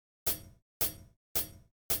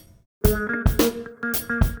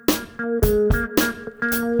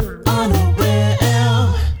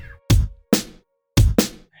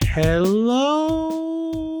Hello,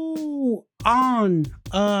 on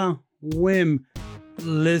a whim,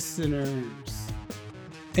 listeners,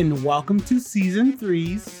 and welcome to season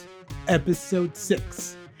 3's episode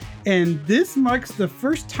 6. And this marks the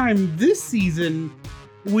first time this season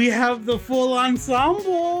we have the full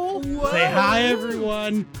ensemble. Whoa. Say hi,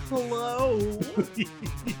 everyone. Hello.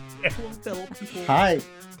 Hi.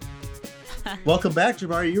 Welcome back,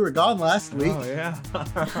 Jabari. You were gone last week. Oh, yeah.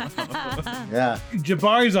 Yeah.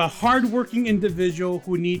 Jabari's a hardworking individual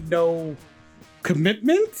who need no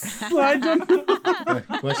commitments. I don't know.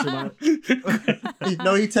 Question mark.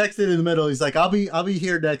 No, he texted in the middle. He's like, I'll be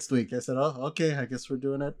here next week. I said, oh, okay. I guess we're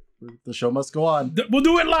doing it. The show must go on. We'll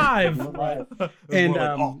do it live. And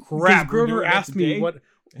oh, crap. Grover asked me what.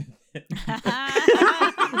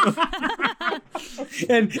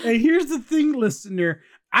 and here's the thing, listener.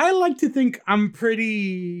 I like to think I'm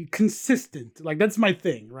pretty consistent. Like, that's my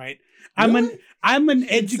thing, right? Really? I'm an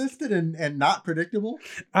consistent and not predictable.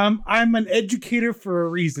 I'm an educator for a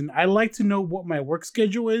reason. I like to know what my work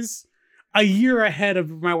schedule is a year ahead of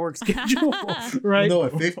my work schedule, right? No,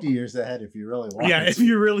 50 years ahead if you really want. Yeah, if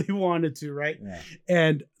you really wanted to, right? Yeah.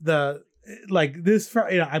 And this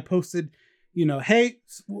Friday, I posted, hey,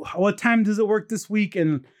 what time does it work this week?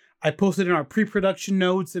 And I posted in our pre-production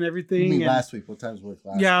notes and everything. You mean last week? What times worked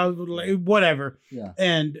last week? Yeah, whatever. Yeah.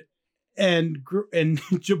 And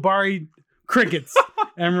Jabari crickets,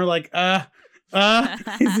 and we're like, I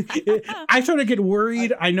try to get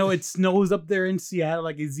worried. I know it snows up there in Seattle.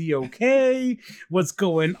 Like, is he okay? What's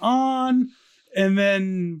going on? And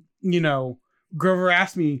then Grover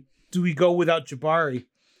asked me, "Do we go without Jabari?"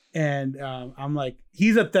 And I'm like,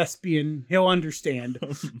 "He's a thespian. He'll understand."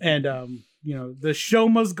 And the show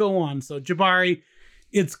must go on. So Jabari,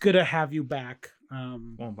 it's good to have you back.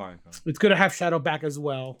 It's good to have Shadow back as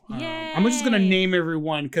well. I'm just gonna name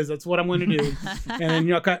everyone because that's what I'm gonna do. And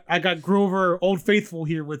then I got Grover, Old Faithful,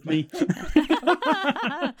 here with me.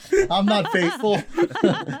 I'm not faithful.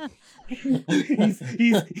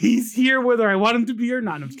 he's here whether I want him to be or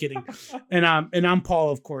not. I'm just kidding. And I'm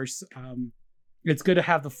Paul, of course. It's good to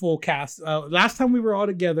have the full cast. Last time we were all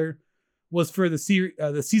together was for the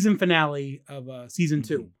season finale of season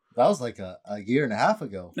 2. That was like a year and a half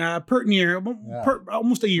ago.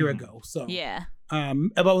 Almost a year ago. So yeah.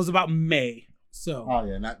 It was about May. So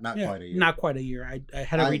not quite a year. Not quite a year. I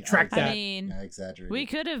had to retract that. I mean, I exaggerated. We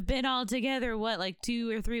could have been all together, like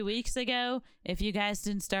 2 or 3 weeks ago, if you guys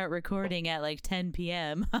didn't start recording at like 10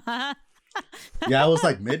 p.m. Yeah, it was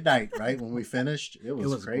like midnight, right? When we finished. It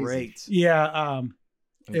was crazy. Great. Yeah,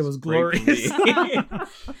 it was glorious.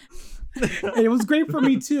 And it was great for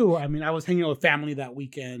me too. I mean, I was hanging out with family that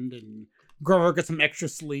weekend, and Grover got some extra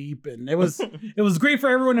sleep, and it was great for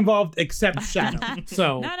everyone involved except Shadow.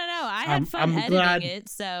 So no, I had fun editing it.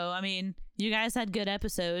 So I mean, you guys had good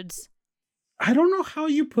episodes. I don't know how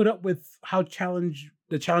you put up with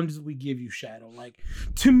the challenges we give you, Shadow. Like,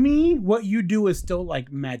 to me, what you do is still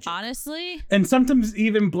like magic. Honestly. And sometimes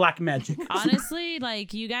even black magic. Honestly,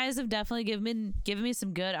 like, you guys have definitely given me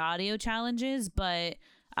some good audio challenges, but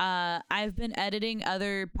I've been editing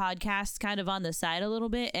other podcasts kind of on the side a little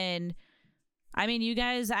bit, and I mean, you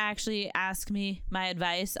guys actually ask me my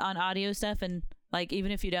advice on audio stuff, and like,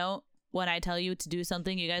 even if you don't, when I tell you to do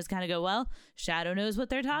something, you guys kind of go, well, Shadow knows what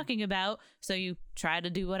they're talking about, so you try to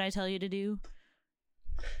do what I tell you to do.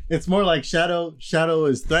 It's more like Shadow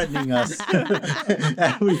is threatening us,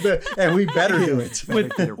 and we better do it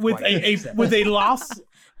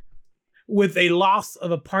with a loss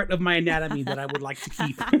of a part of my anatomy that I would like to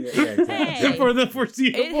keep. Hey, for the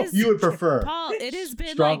foreseeable. You would prefer. Paul, it has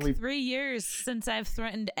been like 3 years since I've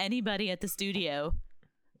threatened anybody at the studio.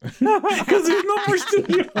 Because there's no more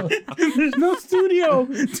studio. There's no studio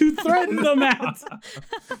to threaten them at.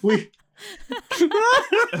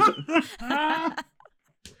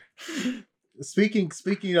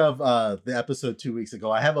 Speaking of the episode 2 weeks ago,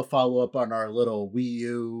 I have a follow-up on our little Wii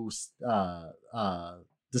U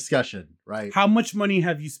discussion, right? How much money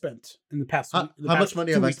have you spent in the past week? How much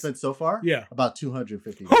money have I spent so far? Yeah, about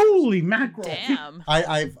 $250. Holy mackerel! Damn.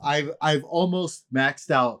 I've almost maxed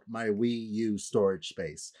out my Wii U storage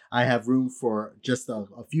space. I have room for just a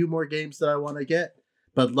few more games that I want to get,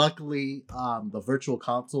 but luckily, the virtual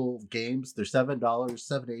console games, they're $7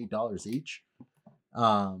 to $8 each,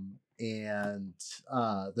 and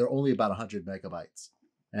they're only about 100 megabytes,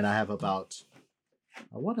 and I have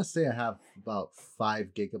I want to say I have about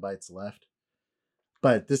 5 gigabytes left.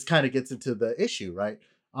 But this kind of gets into the issue, right?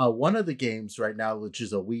 One of the games right now, which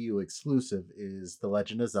is a Wii U exclusive, is The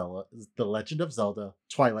Legend of Zelda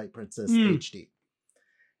Twilight Princess HD.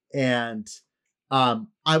 And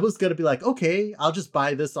I was gonna be like, okay, I'll just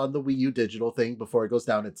buy this on the Wii U digital thing before it goes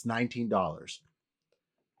down. It's $19.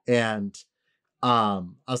 And I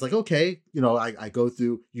was like, okay, I go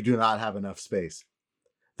through, you do not have enough space.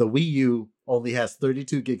 The Wii U only has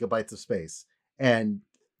 32 gigabytes of space, and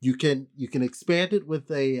you can expand it with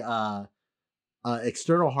a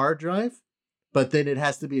external hard drive, but then it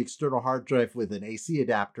has to be external hard drive with an AC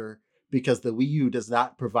adapter because the Wii U does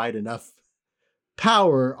not provide enough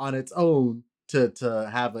power on its own to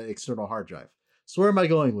have an external hard drive. So where am I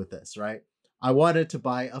going with this, right? I wanted to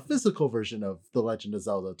buy a physical version of The Legend of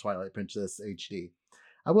Zelda Twilight Princess HD.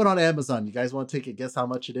 I went on Amazon. You guys want to take a guess how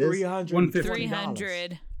much it is?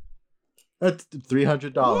 $300. That's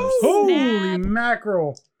 $300. Holy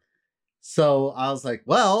mackerel. So I was like,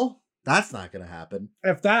 well, that's not going to happen.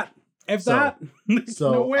 If that.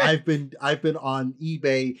 So No way. I've been on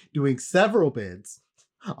eBay doing several bids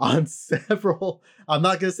on several. I'm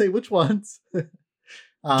not going to say which ones.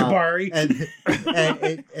 Jabari.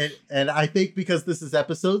 and I think because this is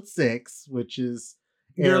episode 6, which is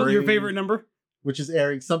your favorite number, which is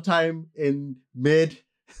airing sometime in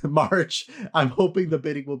mid-March. I'm hoping the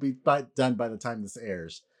bidding will be done by the time this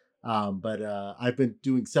airs. But I've been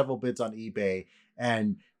doing several bids on eBay,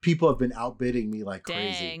 and people have been outbidding me like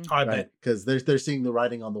crazy. I bet, because they're seeing the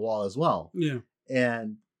writing on the wall as well. Yeah,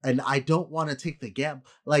 and I don't want to take the gamble.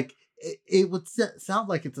 Like it would sound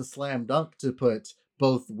like it's a slam dunk to put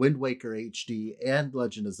both Wind Waker HD and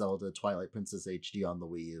Legend of Zelda Twilight Princess HD on the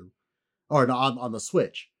Wii U, or on the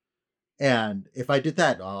Switch. And if I did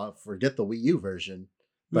that, forget the Wii U version.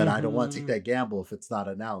 But I don't want to take that gamble if it's not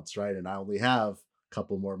announced, right? And I only have a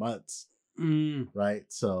couple more months, right?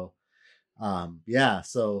 So,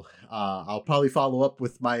 So I'll probably follow up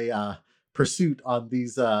with my pursuit on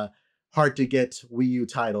these hard to get Wii U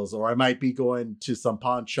titles, or I might be going to some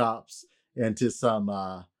pawn shops and to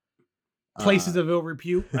some places of ill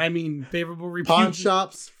repute. I mean, favorable repute. Pawn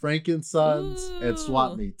shops, Frankensons, and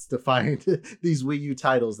swap meets to find these Wii U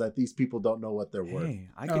titles that these people don't know what they're worth. Hey,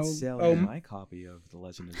 I could sell you my copy of The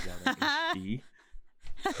Legend of Zelda HD.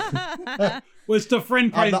 Was the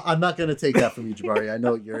friend price? I'm not going to take that from you, Jabari. I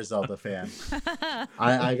know you're a Zelda fan.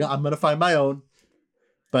 I'm going to find my own,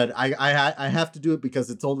 but I have to do it because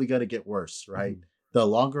it's only going to get worse, right? The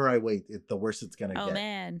longer I wait, the worse it's going to get.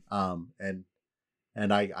 Oh man.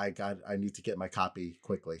 And I need to get my copy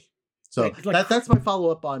quickly. So that's my follow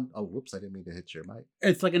up on. Oh, whoops! I didn't mean to hit your mic.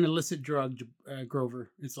 It's like an illicit drug, Grover.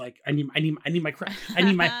 It's like I need my crack. I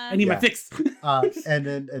need my fix. And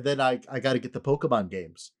then I got to get the Pokemon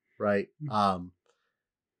games, right?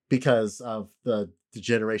 Because of the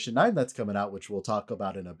Generation 9 that's coming out, which we'll talk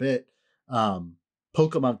about in a bit.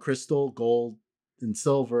 Pokemon Crystal, Gold, and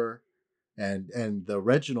Silver, and the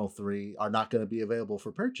original 3 are not going to be available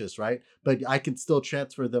for purchase, right? But I can still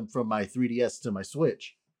transfer them from my 3DS to my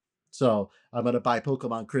Switch. So I'm going to buy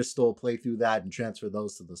Pokemon Crystal, play through that, and transfer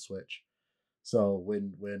those to the Switch. So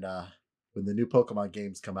when the new Pokemon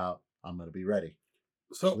games come out, I'm going to be ready.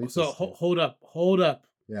 So hold up.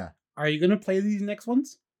 Yeah. Are you going to play these next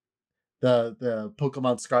ones? The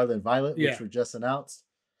Pokemon Scarlet and Violet, which were just announced.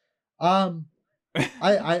 I'm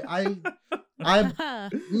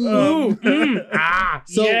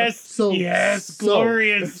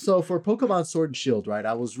glorious. So for Pokemon Sword and Shield, right,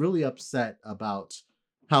 I was really upset about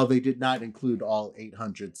how they did not include all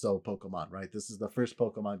 800 Pokemon, right? This is the first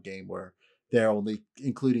Pokemon game where they're only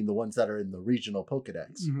including the ones that are in the regional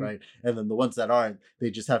Pokedex, right? And then the ones that aren't, they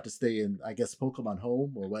just have to stay in, I guess, Pokemon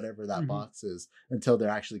Home or whatever that box is until they're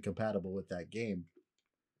actually compatible with that game.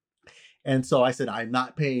 And so I said, I'm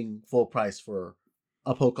not paying full price for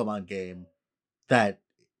a Pokemon game that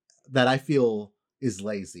I feel is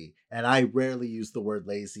lazy. And I rarely use the word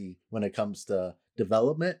lazy when it comes to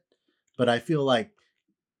development, but I feel like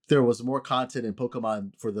there was more content in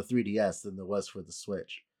Pokemon for the 3DS than there was for the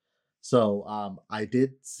Switch. So I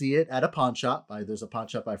did see it at a pawn shop. There's a pawn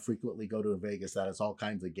shop I frequently go to in Vegas that has all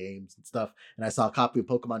kinds of games and stuff. And I saw a copy of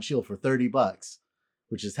Pokemon Shield for $30,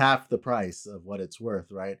 which is half the price of what it's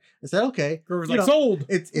worth, right? I said, okay. Grover's like, sold.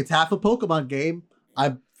 It's half a Pokemon game.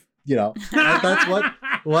 That's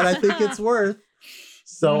what I think it's worth.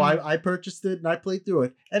 So I purchased it and I played through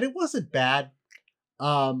it. And it wasn't bad.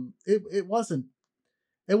 It wasn't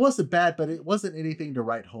bad, but it wasn't anything to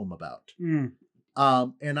write home about.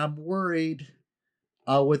 And I'm worried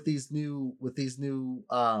with these new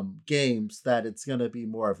games that it's gonna be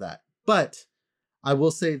more of that. But I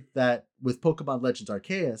will say that with Pokemon Legends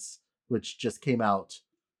Arceus, which just came out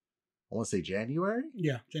I want to say January.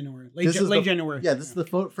 Yeah, January. This is Late the- January. Yeah, this is the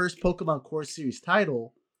first Pokemon Core Series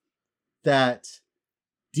title that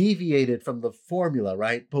deviated from the formula,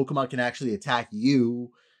 right? Pokemon can actually attack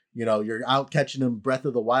you. You know, you're out catching them Breath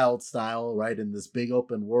of the Wild style, right? In this big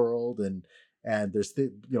open world, and there's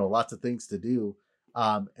lots of things to do.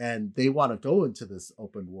 And they want to go into this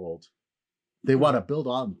open world. They want to build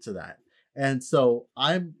on to that. And so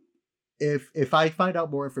if I find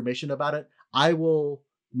out more information about it, I will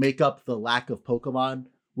make up the lack of Pokemon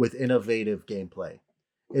with innovative gameplay.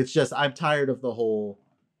 It's just, I'm tired of the whole,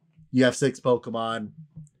 you have 6 Pokemon,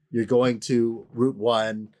 you're going to Route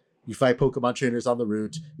 1, you fight Pokemon trainers on the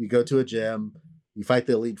route, you go to a gym, you fight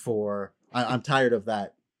the Elite Four. I'm tired of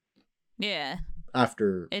that. Yeah.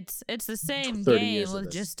 After It's the same 30 game years of with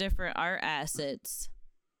this. just different art assets.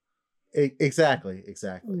 Exactly.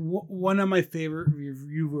 One of my favorite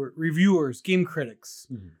reviewers, game critics,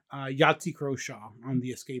 Yahtzee Croshaw on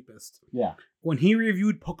The Escapist. Yeah. When he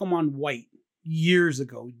reviewed Pokemon White years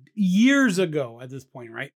ago at this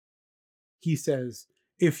point, right? He says,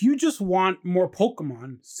 if you just want more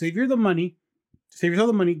Pokemon, save yourself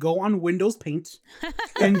the money, go on Windows Paint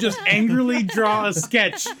and just angrily draw a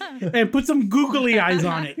sketch and put some googly eyes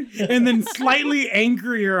on it, and then slightly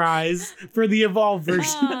angrier eyes for the evolved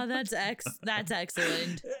version. Oh, that's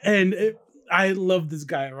excellent. And I love this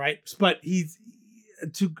guy, right? But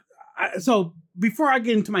so before I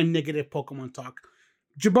get into my negative Pokemon talk,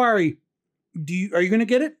 Jabari, are you gonna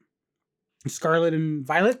get it? Scarlet and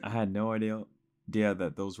Violet? I had no idea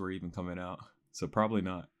that those were even coming out, so probably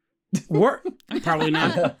not. Probably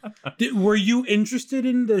not. Were you interested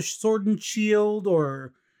in the Sword and Shield,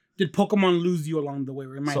 or did Pokemon lose you along the way?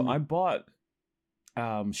 I bought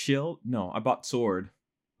Shield. No, I bought Sword,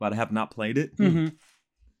 but I have not played it.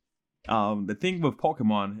 Mm-hmm. The thing with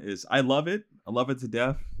Pokemon is I love it to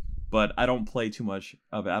death, but I don't play too much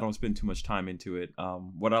of it. I don't spend too much time into it.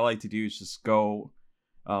 What I like to do is just go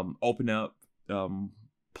open up,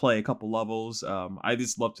 play a couple levels. I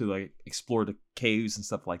just love to like explore the caves and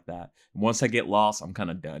stuff like that. And once I get lost, I'm kind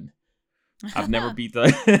of done. I've never beat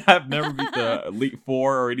the Elite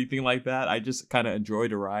Four or anything like that. I just kind of enjoy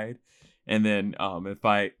the ride. And then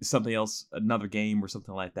if something else, another game or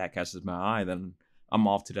something like that catches my eye, then I'm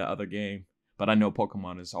off to the other game. But I know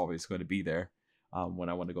Pokemon is always going to be there when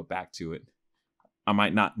I want to go back to it. I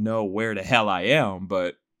might not know where the hell I am,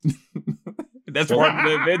 but that's part of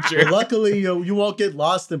the adventure. Well, luckily, you won't get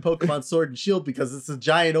lost in Pokemon Sword and Shield because it's a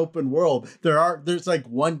giant open world. There's like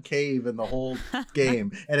one cave in the whole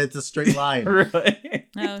game, and it's a straight line. Really?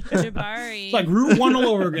 Oh, Jabari. It's like Route 1 all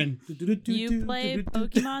over again. You play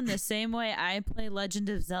Pokemon the same way I play Legend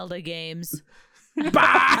of Zelda games.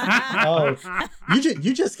 Oh,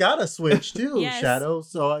 you just got a Switch too, Yes. Shadow.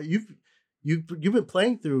 So you've been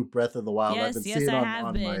playing through Breath of the Wild. Yes, I've been yes, seeing I have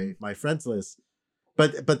on been. my friends list.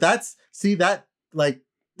 But that like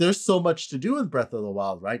there's so much to do in Breath of the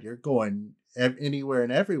Wild, right? You're going anywhere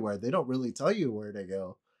and everywhere. They don't really tell you where to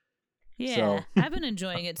go. Yeah, So- I've been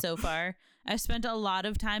enjoying it so far. I spent a lot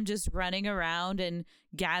of time just running around and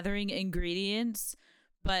gathering ingredients,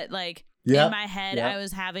 but like Yeah, in my head, yeah. I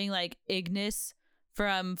was having like Ignis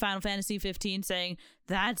from Final Fantasy 15 saying,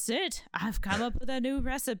 "That's it, I've come up with a new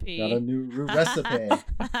recipe." Got a new recipe.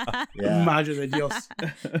 Yeah. Madre de Dios.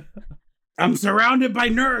 I'm surrounded by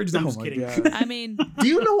nerds. I'm Oh just my kidding. God. I mean, Do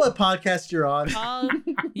you know what podcast you're on? Paul,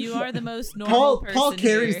 you are the most normal person Paul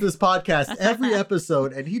carries here. this podcast every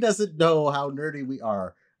episode, and he doesn't know how nerdy we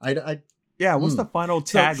are. Yeah, what's the final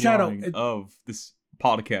Shadow, tagline of this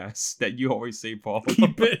podcast that you always say, Paul?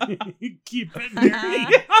 Keep it nerdy.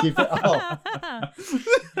 keep it.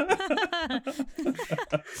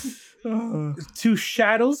 Oh, To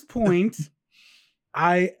Shadow's point,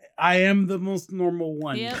 I am the most normal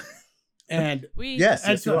one. Yep. And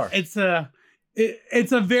yes, you are. it's the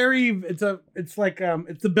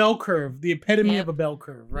bell curve, the epitome Yep. of a bell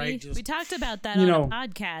curve, right? We talked about that you on know. a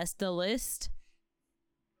podcast, The List.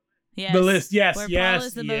 Yes. The List, yes, Where yes, Paul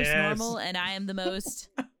is the most yes. normal and I am the most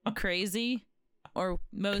crazy or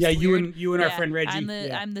most Yeah, weird. you and our Yeah, friend Reggie.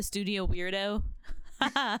 I'm the studio weirdo.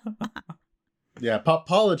 Yeah,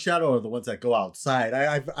 Paul and Shadow are the ones that go outside.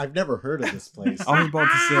 I've never heard of this place. I was about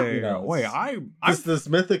to say, You know, wait, I'm this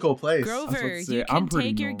mythical place. Grover, to say, you I'm can pretty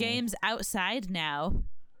take your normal. games outside now.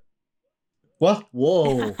 What?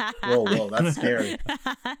 Whoa, that's scary.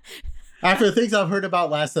 After the things I've heard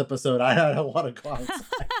about last episode, I don't want to go outside.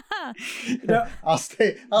 No, I'll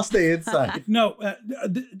stay inside. no,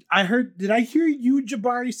 did I hear you,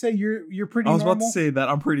 Jabari, say you're pretty I was normal? about to say that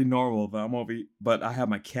I'm pretty normal, but but I have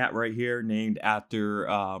my cat right here named after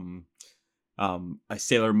a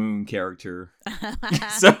Sailor Moon character.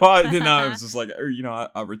 So then I was just like,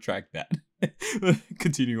 I'll retract that.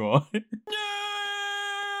 Continue on.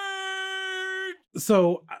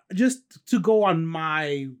 So just to go on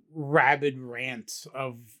my rabid rant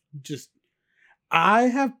of just, I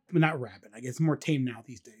have not rabid. I guess more tame now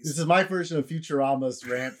these days. This is my version of Futurama's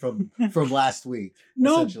rant from last week.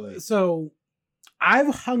 No, essentially. so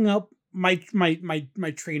I've hung up my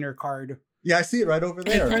trainer card. Yeah, I see it right over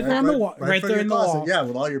there. Right there on the wall. Right there in the wall. Yeah,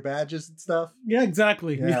 with all your badges and stuff. Yeah,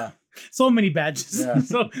 exactly. Yeah. So many badges. Yeah.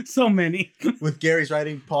 So many. With Gary's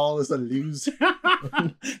writing, Paul is a loser.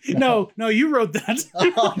 No, you wrote that.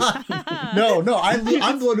 No, I'm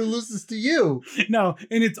the one who loses to you. No,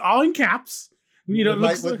 and it's all in caps. You know,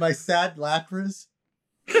 with my sad Lapras.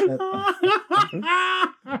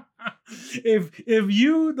 If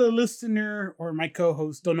you, the listener, or my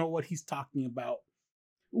co-host don't know what he's talking about,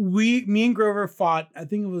 me and Grover fought. I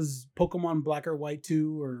think it was Pokemon Black or White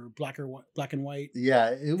 2 or Black and White. Yeah,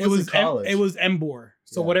 it was in college. It was Emboar.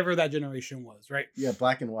 So Yeah. whatever that generation was, right? Yeah,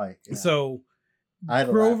 Black and White. Yeah. So I had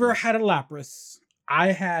a Grover Lapras. had a Lapras.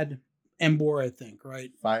 I had Emboar, I think,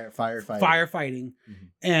 right? Firefighting. Mhm.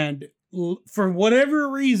 And for whatever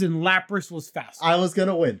reason, Lapras was faster. I was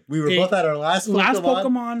gonna win. We were both at our last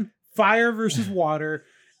Pokemon, fire versus water.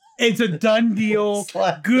 It's a done deal.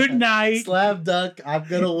 Good night. Slam dunk. I'm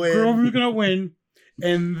gonna win. Grover's gonna win.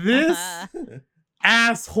 And this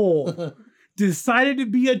asshole decided to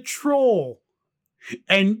be a troll.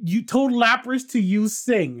 And you told Lapras to use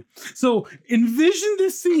Sing. So envision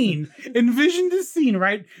this scene,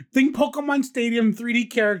 right? Think Pokemon Stadium 3D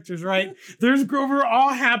characters, right? There's Grover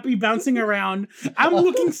all happy, bouncing around. I'm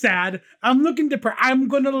looking sad. I'm looking depressed. I'm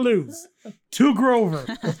gonna lose to Grover.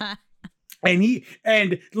 And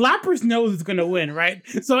Lapras knows it's gonna win, right?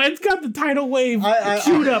 So it's got the tidal wave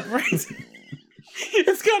queued up, right?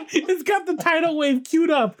 It's got the tidal wave queued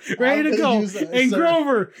up, ready to go. And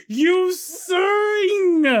Grover, you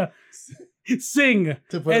sing. And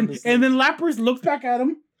then Lapras looks back at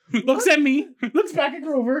him, looks at me, looks back at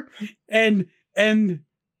Grover, and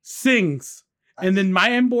sings. And then my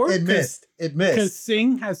Emboar, It missed. Because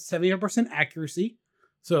Sing has 70% accuracy.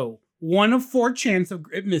 So 1 of 4 chance of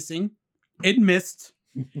it missing. It missed.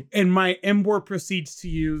 And my Emboar proceeds to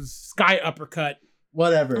use Sky Uppercut.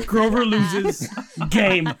 Whatever. Grover loses.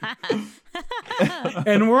 Game.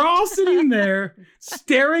 And we're all sitting there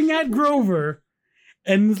staring at Grover.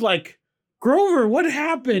 And it's like, Grover, what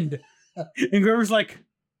happened? And Grover's like,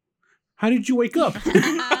 how did you wake up?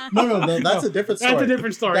 No. That's a different story.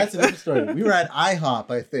 That's a different story. We were at IHOP,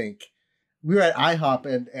 I think. We were at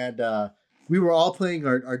IHOP and we were all playing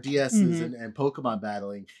our DSs and Pokemon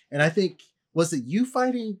battling. And I think, was it you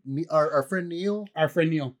fighting our friend Neil? Our friend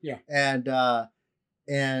Neil, yeah. And Neil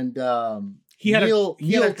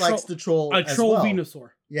likes to troll a as troll well. Venusaur.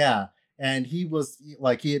 Yeah. And he was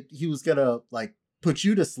like, he was gonna like put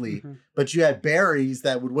you to sleep, but you had berries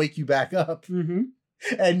that would wake you back up. Mm-hmm.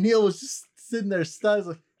 And Neil was just sitting there stunned,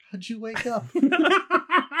 like, how'd you wake up?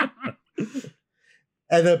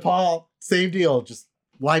 And then Paul, same deal, just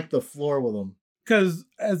wiped the floor with him. Because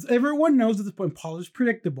as everyone knows at this point, Paul is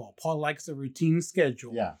predictable. Paul likes a routine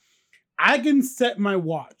schedule. Yeah. I can set my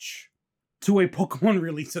watch to a Pokemon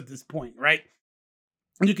release at this point, right?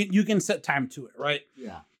 You can set time to it, right?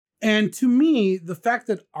 Yeah. And to me, the fact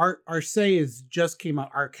that Arceus just came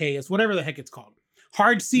out, Arceus, whatever the heck it's called.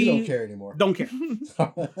 Hard C. You don't care anymore. Don't care.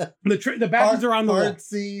 The badges are on the wall. Hard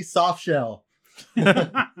C, soft shell.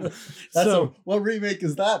 What remake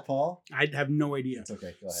is that, Paul? I have no idea. It's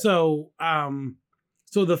okay. Go ahead.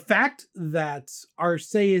 So the fact that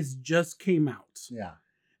Arceus just came out, Yeah.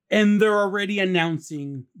 and they're already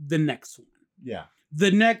announcing the next one, Yeah.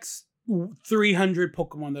 the next 300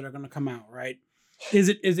 Pokemon that are going to come out, right? Is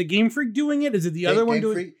it Game Freak doing it? Is it the other one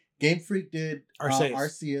doing it? Game Freak did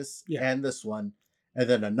Arceus and this one, and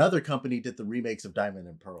then another company did the remakes of Diamond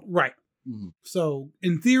and Pearl. Right. Mm-hmm. So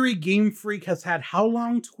in theory, Game Freak has had how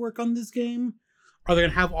long to work on this game? Are they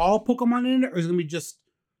going to have all Pokemon in it, or is it going to be just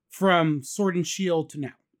from Sword and Shield to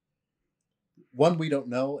now? One, we don't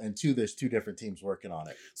know, and two, there's 2 different teams working on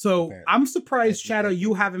it. So apparently. I'm surprised, Shadow,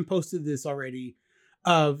 you haven't posted this already.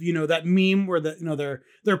 Of that meme where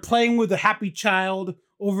they're playing with a happy child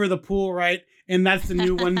over the pool, right? And that's the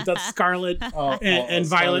new one, that's Scarlet and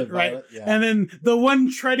Violet, right? Yeah. And then the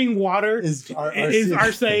one treading water is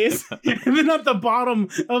Arceus. And then at the bottom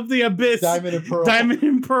of the abyss, Diamond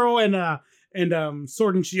and Pearl, and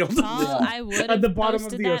Sword and Shield. Paul, Yeah. I would At the have bottom of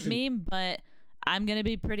posted the that ocean. meme, but I'm gonna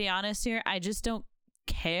be pretty honest here. I just don't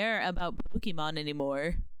care about Pokemon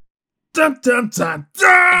anymore. Dun, dun, dun, dun!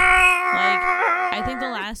 I think the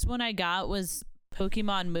last one I got was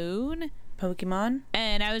Pokemon Moon, Pokemon.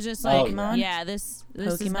 And I was just Oh, like, yeah. yeah, this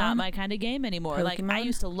is Pokemon? not my kind of game anymore. Like, I Pokemon?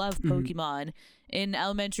 used to love Pokemon. In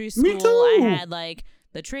elementary Me school, I too. had like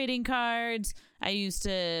the trading cards. I used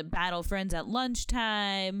to battle friends at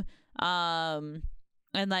lunchtime. And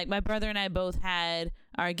like my brother and I both had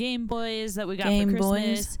our Game Boys that we got Game for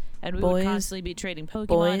Christmas, Boys. and we Boys. would constantly be trading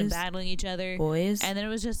Pokemon and Boys. battling each other. Boys. And then it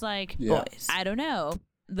was just like, Yeah. Boys. I don't know.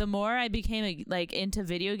 The more I became like into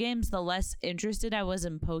video games, the less interested I was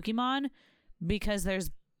in Pokemon because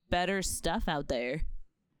there's better stuff out there.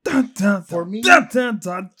 For me, No.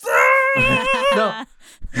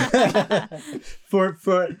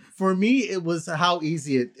 for me, it was how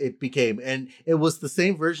easy it became, and it was the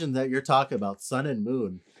same version that you're talking about, Sun and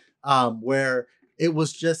Moon, where it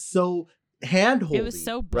was just so hand-holdy. It was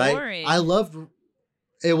so right? boring. I loved.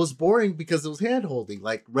 It was boring because it was hand-holding.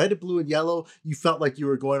 Like Red, Blue, and Yellow, you felt like you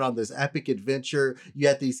were going on this epic adventure. You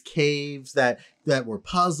had these caves that were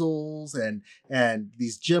puzzles and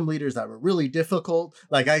these gym leaders that were really difficult.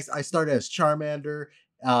 Like I started as Charmander.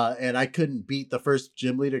 And I couldn't beat the first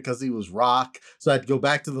gym leader because he was rock. So I had to go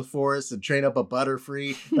back to the forest and train up a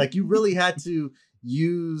Butterfree. Like you really had to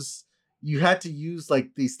use like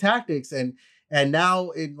these tactics. And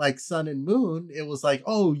now in like Sun and Moon, it was like,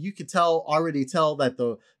 oh, you could already tell that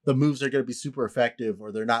the moves are going to be super effective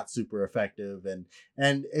or they're not super effective. And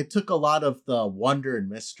it took a lot of the wonder and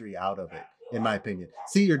mystery out of it, in my opinion.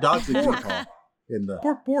 See, your dog's a good call in the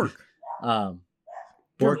Bork.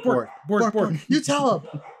 Bork. You tell him.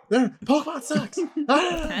 Pokemon sucks.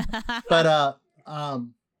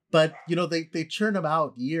 But you know they churn them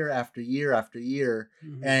out year after year after year,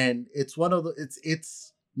 and it's one of the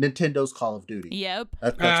it's Nintendo's Call of Duty. Yep.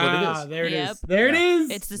 That's what it is. There it Yep. is. There it is.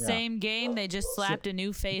 It's the same game. They just slapped a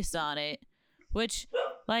new face on it, which,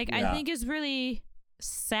 like, I Yeah. think is really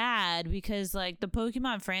sad because, like, the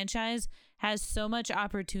Pokemon franchise has so much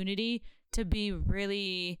opportunity to be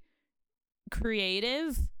really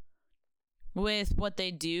creative with what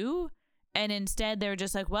they do, and instead they're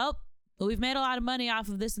just like, well, we've made a lot of money off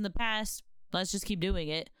of this in the past. Let's just keep doing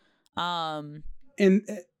it.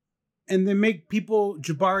 And they make people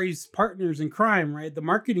Jabari's partners in crime, right? The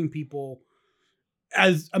marketing people,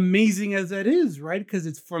 as amazing as that is, right? Because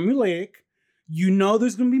it's formulaic. You know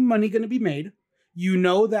there's going to be money going to be made. You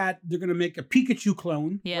know that they're going to make a Pikachu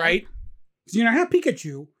clone, Yeah. right? So you're going to have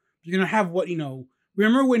Pikachu. You're going to have what,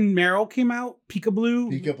 remember when Meryl came out? Peekaboo?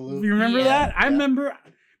 Peekaboo. You remember Yeah. that? I Yeah. remember.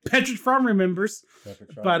 Patrick Farm remembers.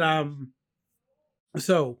 But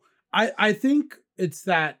so I think it's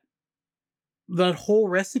that whole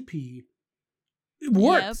recipe it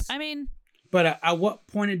works. Yep. I mean, But at what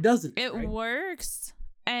point it doesn't. it right? works.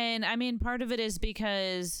 And I mean, part of it is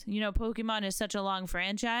because, Pokemon is such a long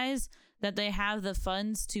franchise that they have the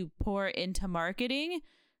funds to pour into marketing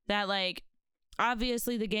that, like,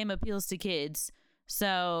 obviously the game appeals to kids.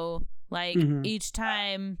 So, like, each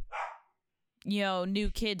time,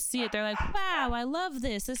 new kids see it, they're like, wow, I love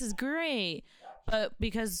this. This is great. But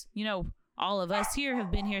because, all of us here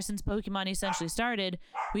have been here since Pokemon essentially started,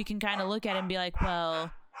 we can kind of look at it and be like,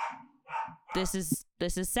 well, this is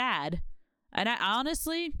sad. And I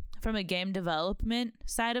honestly, from a game development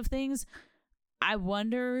side of things, I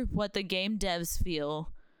wonder what the game devs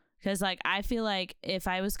feel. Because, like, I feel like if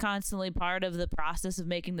I was constantly part of the process of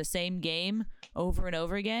making the same game over and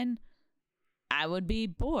over again, I would be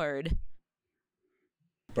bored.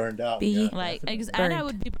 Burned out. Be- yeah, Like, definitely. and I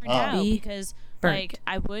would be burned out Be because, burnt. like,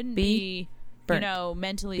 I wouldn't Be be, burnt.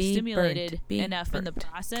 mentally Be stimulated burnt. Be enough in the burnt.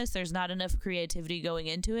 process. There's not enough creativity going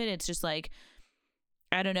into it. It's just like,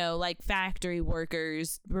 I don't know, like factory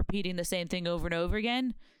workers repeating the same thing over and over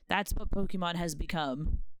again. That's what Pokemon has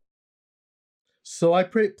become. So I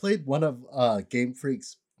played one of Game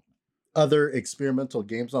Freak's other experimental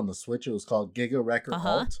games on the Switch. It was called Giga Wrecker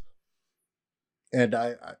Alt, and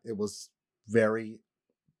it was very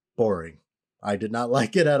boring. I did not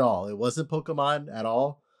like it at all. It wasn't Pokemon at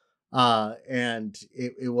all, and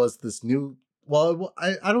it was this new. Well,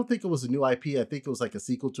 I don't think it was a new IP. I think it was like a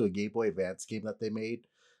sequel to a Game Boy Advance game that they made.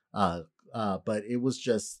 But it was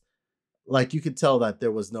just like you could tell that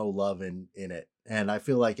there was no love in it. And I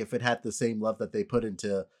feel like if it had the same love that they put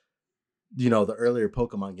into, the earlier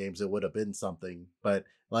Pokemon games, it would have been something. But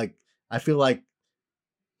like, I feel like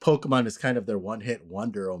Pokemon is kind of their one-hit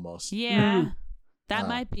wonder almost. Yeah, Mhm. that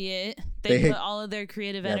might be it. They they- put all of their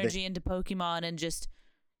creative Yeah, energy into Pokemon and just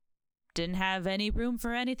didn't have any room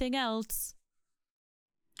for anything else.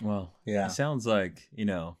 Well, Yeah. it sounds like,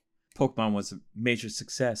 Pokemon was a major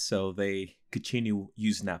success, so they continue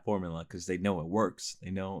using that formula because they know it works. They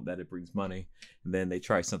know that it brings money, and then they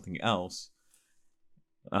try something else.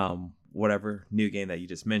 Whatever new game that you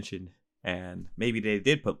just mentioned, and maybe they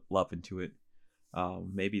did put love into it.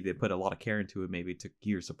 Maybe they put a lot of care into it. Maybe it took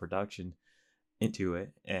years of production into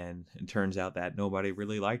it, and it turns out that nobody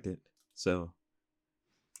really liked it. So,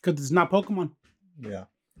 because it's not Pokemon. Yeah.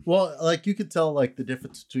 Well, like you could tell like the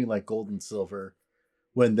difference between like Gold and Silver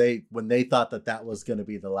when they thought that was going to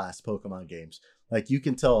be the last Pokemon games. Like you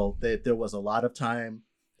can tell that there was a lot of time,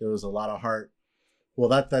 there was a lot of heart. Well,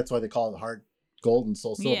 that's why they call it Heart Gold and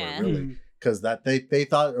Soul Silver, really, because that they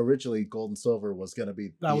thought originally Gold and Silver was going to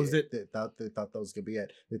be that was it. They thought that was going to be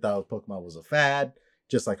it. They thought Pokemon was a fad,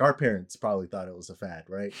 just like our parents probably thought it was a fad,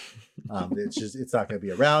 right? It's not going to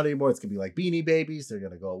be around anymore. It's going to be like Beanie Babies. They're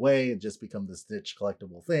going to go away and just become this niche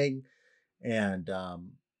collectible thing, and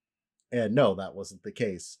no, that wasn't the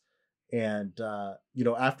case. And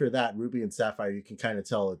after that, Ruby and Sapphire, you can kind of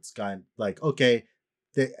tell it's kind like, okay,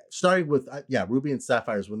 they starting with Ruby and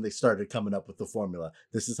Sapphire is when they started coming up with the formula.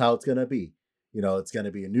 This is how it's going to be. It's going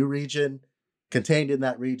to be a new region, contained in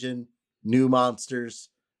that region, new monsters,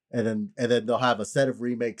 and then they'll have a set of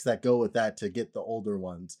remakes that go with that to get the older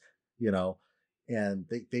ones, and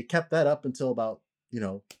they kept that up until about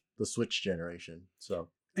the Switch generation. So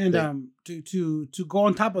and to go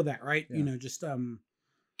on top of that, right? Yeah.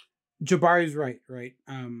 Jabari's right.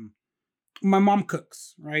 My mom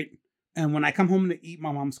cooks, right? And when I come home to eat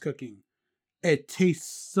my mom's cooking, it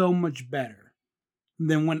tastes so much better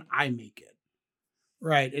than when I make it.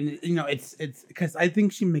 Right. And it's because I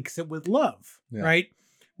think she makes it with love. Yeah. Right.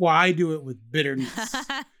 Well, I do it with bitterness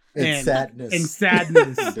and sadness. And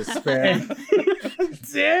sadness. And despair.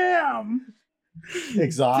 Damn.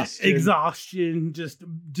 Exhaustion. Just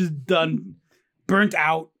done, burnt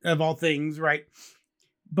out of all things, right?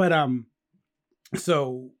 But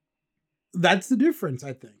so that's the difference,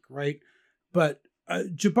 I think, right? But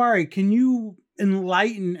Jabari, can you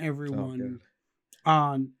enlighten everyone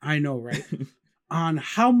on, I know, right? on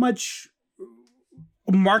how much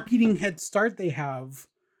marketing head start they have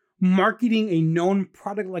marketing a known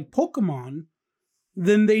product like Pokemon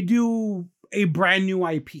than they do a brand new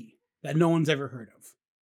IP that no one's ever heard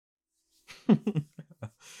of?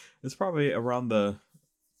 It's probably around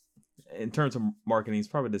in terms of marketing, it's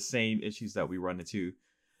probably the same issues that we run into.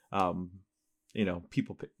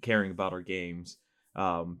 People caring about our games.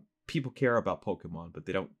 People care about Pokemon, but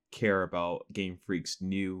they don't care about Game Freak's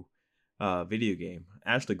new video game.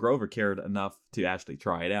 Ashley Grover cared enough to actually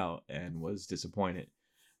try it out and was disappointed.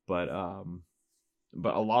 But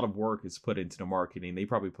a lot of work is put into the marketing. They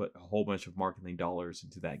probably put a whole bunch of marketing dollars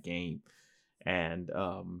into that game. And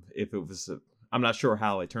if it was, I'm not sure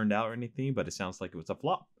how it turned out or anything, but it sounds like it was a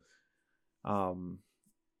flop.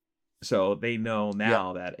 So they know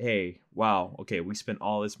now that, hey, wow, okay, we spent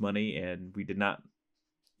all this money and we did not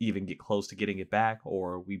even get close to getting it back,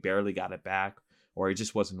 or we barely got it back, or it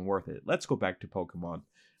just wasn't worth it. Let's go back to Pokemon.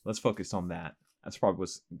 Let's focus on that. That's probably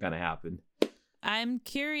what's going to happen. I'm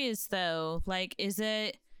curious, though, like,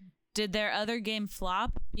 did their other game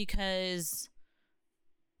flop because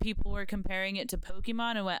people were comparing it to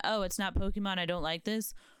Pokemon and went, oh, it's not Pokemon, I don't like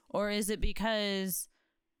this? Or is it because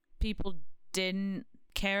people didn't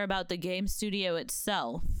care about the game studio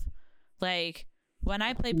itself? Like, when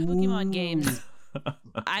I play Pokemon games,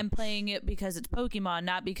 I'm playing it because it's Pokemon,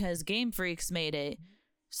 not because Game Freaks made it.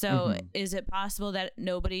 So is it possible that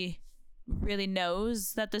nobody really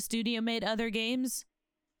knows that the studio made other games?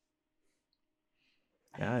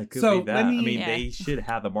 Yeah, it could be that. They should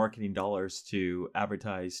have the marketing dollars to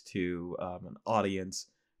advertise to an audience,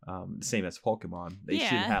 same as Pokemon. They should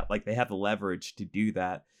have, they have the leverage to do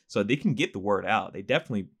that, so they can get the word out. They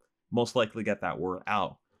definitely most likely get that word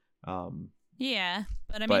out. But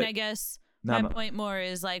I guess my point more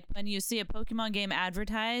is, like, when you see a Pokemon game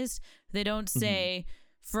advertised, they don't say,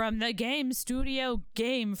 from the game studio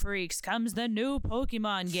Game Freaks comes the new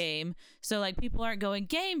Pokemon game. So, like, people aren't going,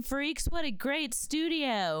 Game Freaks, what a great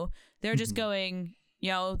studio. They're just going,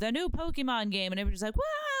 the new Pokemon game. And everybody's like,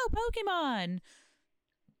 wow, Pokemon.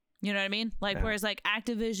 You know what I mean? Like, whereas, like,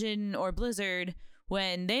 Activision or Blizzard,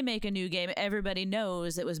 when they make a new game, everybody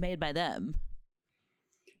knows it was made by them.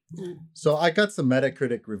 So I got some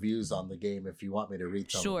Metacritic reviews on the game if you want me to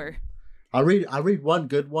read some. Sure. I'll read one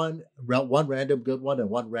good one, one random good one, and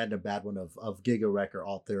one random bad one of Giga Wrecker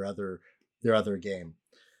Alt, their other game.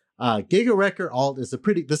 Giga Wrecker Alt is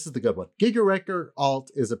this is the good one. Giga Wrecker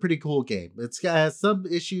Alt is a pretty cool game. It has some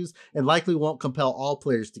issues and likely won't compel all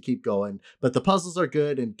players to keep going, but the puzzles are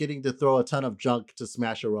good, and getting to throw a ton of junk to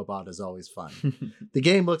smash a robot is always fun. The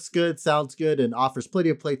game looks good, sounds good, and offers plenty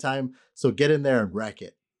of playtime, so get in there and wreck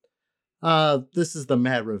it. This is the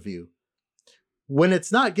mad review. When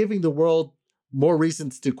it's not giving the world more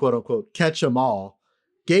reasons to quote unquote catch 'em all,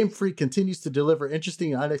 Game Freak continues to deliver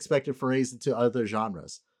interesting and unexpected forays into other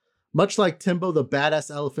genres. Much like Timbo the Badass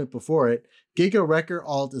Elephant before it, Giga Wrecker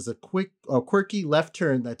Alt is a quirky left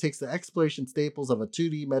turn that takes the exploration staples of a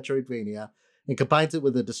 2D Metroidvania and combines it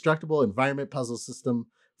with a destructible environment puzzle system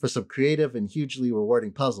for some creative and hugely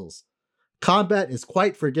rewarding puzzles. Combat is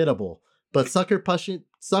quite forgettable, but sucker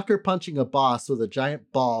punching a boss with a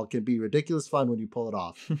giant ball can be ridiculous fun when you pull it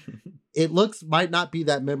off. It might not be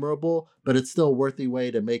that memorable, but it's still a worthy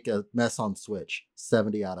way to make a mess on Switch.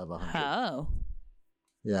 70 out of 100. Oh.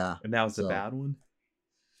 Yeah. And that was the bad one.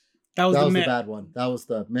 That was, That the, was the meh. bad one. That was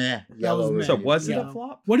the meh yellow. meh. So review. was it Yeah. a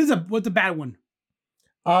flop? What's the bad one?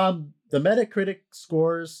 The Metacritic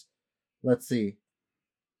scores, let's see.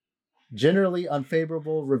 Generally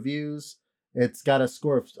unfavorable reviews. It's got a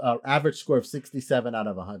score of average score of 67 out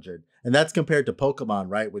of 100. And that's compared to Pokemon,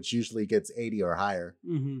 right, which usually gets 80 or higher.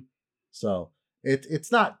 Mm-hmm. So,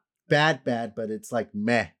 it's not bad, but it's like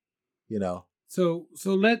meh, you know. So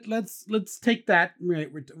let's take that,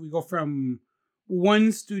 right? We go from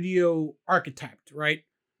one studio archetyped, right?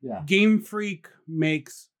 Yeah. Game Freak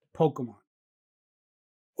makes Pokemon.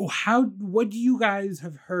 What do you guys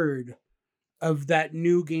have heard of that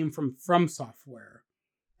new game from Software,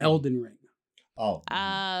 Elden Ring? Oh.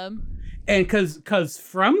 Um. And because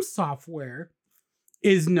From Software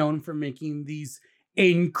is known for making these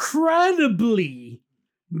incredibly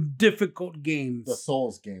difficult games. The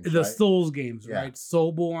Souls games, The right? Souls games, Yeah. right?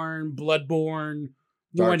 Soulborn, Bloodborne,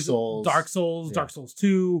 Dark Souls. Dark Souls, Yeah. Dark Souls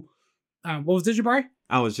 2. What was it, Jabari?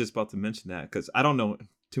 I was just about to mention that because I don't know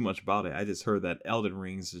too much about it. I just heard that Elden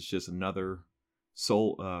Rings is just another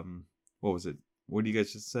Soul. What was it? What do you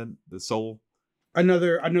guys just said? The Soul.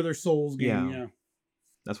 Another Souls game, Yeah. yeah.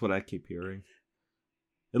 That's what I keep hearing.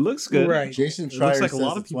 It looks good. Right. Jason It Schreier looks like says a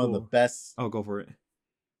lot of it's one of the people- best. Oh, go for it.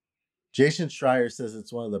 Jason Schreier says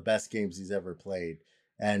it's one of the best games he's ever played.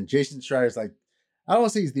 And Jason Schreier's like, I don't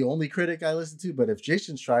want to say he's the only critic I listen to, but if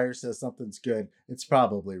Jason Schreier says something's good, it's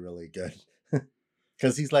probably really good.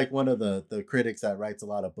 Because he's like one of the critics that writes a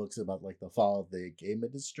lot of books about like the fall of the game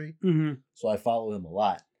industry. Mm-hmm. So I follow him a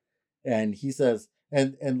lot. And he says,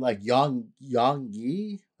 and like Yang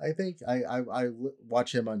Yi, I think I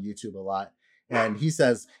watch him on YouTube a lot. And he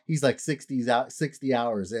says he's like 60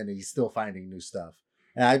 hours in and he's still finding new stuff.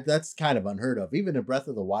 And that's kind of unheard of. Even in Breath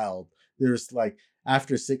of the Wild, there's like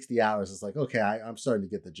after 60 hours, it's like, okay, I'm starting to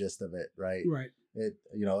get the gist of it, right? Right. It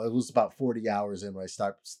was about 40 hours in when I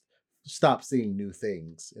stopped seeing new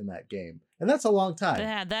things in that game. And that's a long time.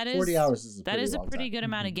 Yeah, that is 40 hours is a that pretty is a long pretty time. good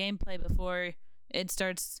amount of gameplay before it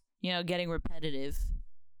starts, getting repetitive.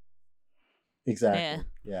 Exactly.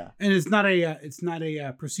 Yeah. And it's not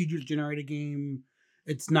a procedure generated game.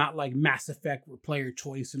 It's not like Mass Effect where player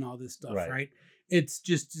choice and all this stuff, right? It's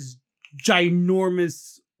just this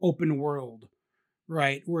ginormous open world,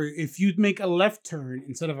 right? Where if you make a left turn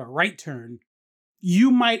instead of a right turn,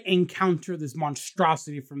 you might encounter this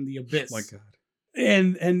monstrosity from the abyss. Oh my God.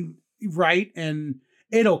 And right, and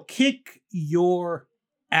it'll kick your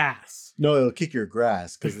ass. No, it'll kick your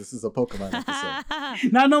grass because this is a Pokemon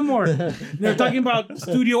episode. Not no more. They're talking about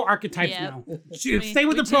studio archetypes now. Stay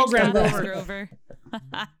with the program, Grover.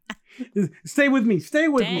 Stay with me. Stay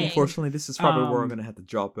with Dang. me. Unfortunately, this is probably where I'm Um, gonna have to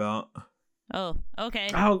drop out. Oh, okay.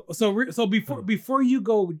 So before you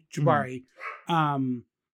go, Jabari, on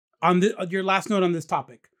your last note on this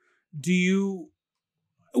topic,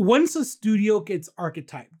 once a studio gets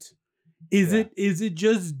archetyped, is it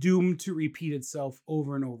just doomed to repeat itself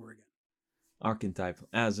over and over again? Archetype,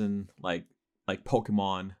 as in like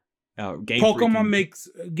Pokemon. Game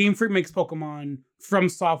Game Freak makes Pokemon. From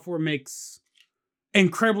Software makes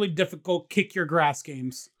incredibly difficult kick your grass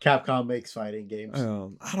games. Capcom makes fighting games.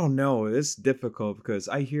 I don't know. It's difficult because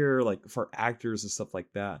I hear like for actors and stuff like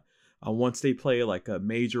that. Once they play like a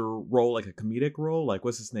major role, like a comedic role, like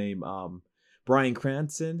what's his name? Bryan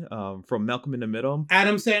Cranston from Malcolm in the Middle.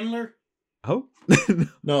 Adam Sandler? Oh,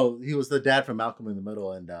 No, he was the dad from Malcolm in the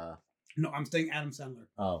Middle, and No, I'm saying Adam Sandler.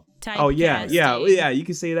 oh yeah. Typecasting. You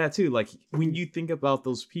can say that too. Like when you think about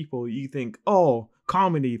those people, you think, oh,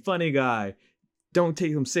 comedy, funny guy. Don't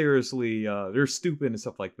take them seriously. They're stupid and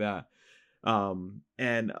stuff like that.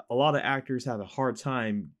 And a lot of actors have a hard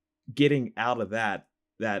time getting out of that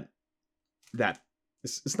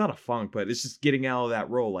it's not a funk, but it's just getting out of that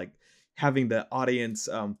role, like having the audience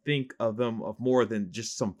think of them of more than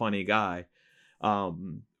just some funny guy.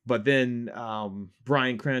 But then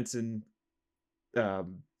Bryan Cranston,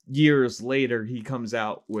 years later, he comes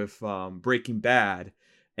out with Breaking Bad,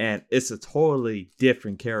 and it's a totally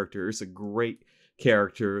different character. It's a great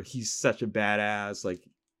character. He's such a badass. Like,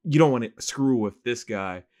 you don't want to screw with this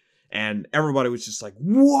guy. and everybody was just like,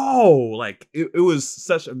 whoa, like it was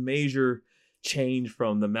such a major change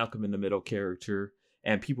from the Malcolm in the Middle character,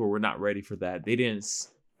 and people were not ready for that. They didn't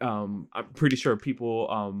I'm pretty sure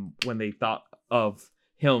people when they thought of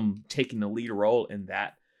him taking the lead role in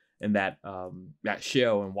that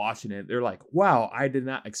show and watching it, they're like, wow, I did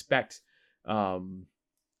not expect Cranston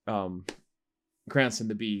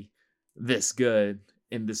to be this good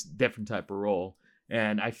in this different type of role.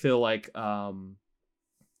 And I feel like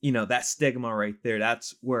that stigma right there,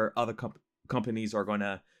 that's where other companies are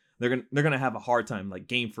gonna have a hard time. Like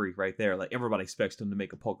Game Freak right there, like everybody expects them to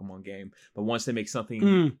make a Pokemon game, but once they make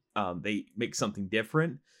something they make something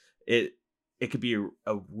different, it could be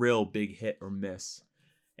a real big hit or miss.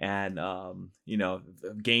 And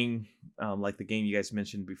the game like the game you guys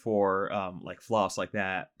mentioned before, like Floss, like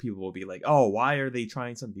that, people will be like, oh, why are they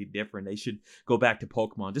trying something different? They should go back to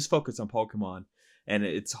Pokemon, just focus on Pokemon. And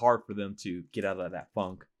it's hard for them to get out of that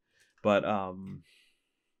funk. But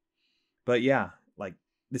yeah, like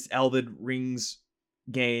this Elden Rings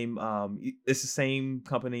game, it's the same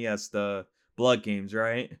company as the Blood games,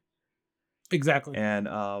 right? Exactly. And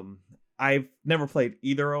I've never played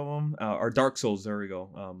either of them, or Dark Souls. There we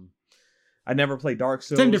go. I never played Dark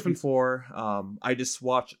Souls before. I just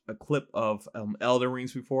watched a clip of Elden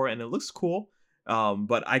Rings before, and it looks cool.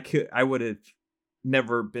 But I would have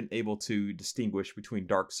never been able to distinguish between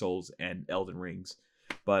Dark Souls and Elden Rings.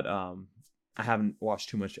 But I haven't watched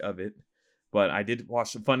too much of it. But I did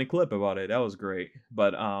watch a funny clip about it. That was great.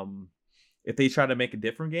 But if they try to make a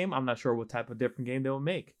different game, I'm not sure what type of different game they will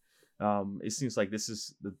make. It seems like this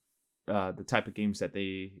is the type of games that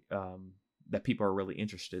they that people are really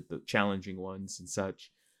interested, the challenging ones and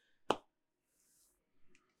such.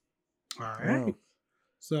 All right.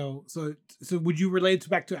 So would you relate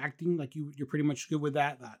back to acting? Like you're pretty much good with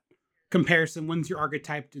that comparison. When's your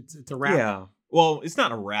archetype? It's a wrap. Yeah. Well, it's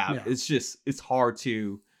not a wrap. Yeah. It's hard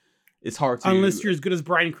to unless you're as good as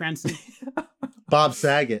Bryan Cranston. Bob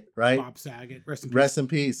Saget, right? Bob Saget. Rest in peace. Rest in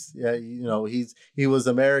peace. Yeah, he was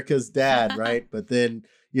America's dad, right? But then,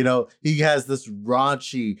 he has this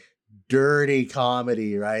raunchy, dirty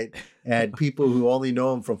comedy, right? And people who only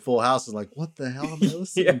know him from Full House are like, what the hell am I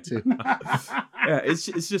listening to? Yeah, it's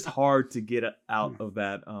just hard to get out of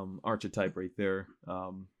that archetype right there.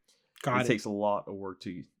 It takes a lot of work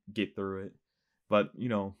to get through it. But,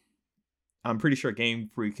 I'm pretty sure Game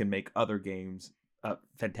Freak can make other games,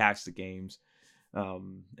 fantastic games.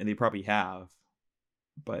 And they probably have,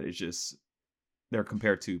 but it's just they're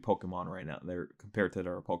compared to Pokemon right now. They're compared to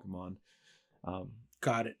their Pokemon.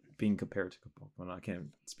 Got it. Being compared to Pokemon. I can't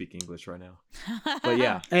speak English right now, but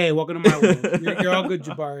yeah. Hey, welcome to my world. You're all good,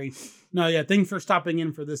 Jabari. No, yeah. Thanks for stopping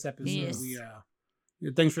in for this episode. Yes.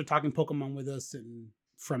 Thanks for talking Pokemon with us and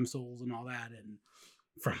From Souls and all that and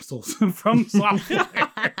From Souls From Software.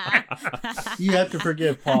 You have to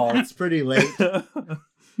forgive Paul. It's pretty late.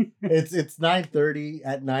 It's 9:30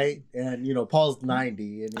 at night, and Paul's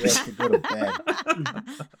 90, and he has to go to bed.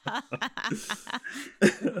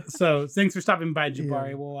 So thanks for stopping by,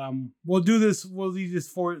 Jabari. Yeah. We'll do this. We'll do this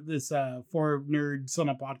for Nerds on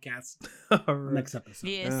a podcast right. Next episode.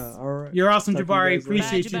 Yes. All right. You're awesome, Jabari.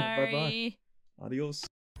 Appreciate you. Bye. Adios.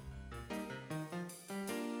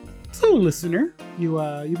 So, listener,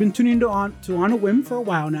 you've been tuning to On a Whim for a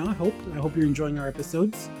while now. I hope you're enjoying our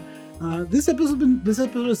episodes. This episode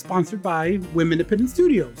is sponsored by Whim Independent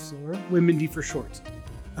Studios, or Whim Indie for short.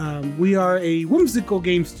 We are a whimsical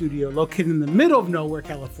game studio located in the middle of nowhere,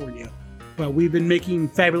 California, but we've been making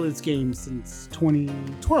fabulous games since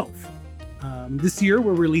 2012. This year,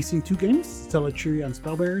 we're releasing 2 games, Telecheery and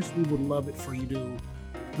Spellbearers. We would love it for you to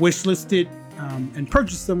wishlist it and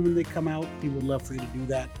purchase them when they come out. We would love for you to do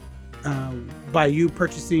that. By you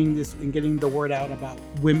purchasing this and getting the word out about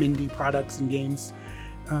Whim Indie products and games,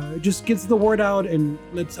 it just gets the word out and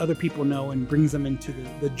lets other people know and brings them into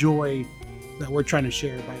the joy that we're trying to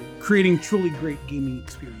share by creating truly great gaming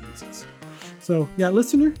experiences. So, yeah,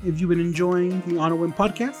 listener, if you've been enjoying the On a Whim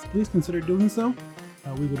podcast, please consider doing so.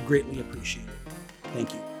 We would greatly appreciate it.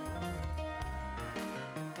 Thank you.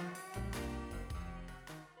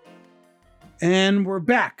 And we're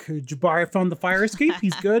back. Jabari found the fire escape.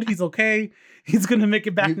 He's good. He's okay. He's going to make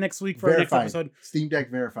it back next week for our next episode. Steam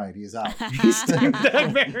Deck verified. He's out. He's Steam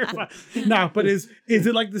Deck verified. No, but is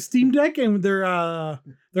it like the Steam Deck and they're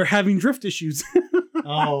having drift issues?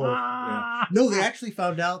 Yeah. No, they actually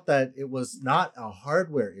found out that it was not a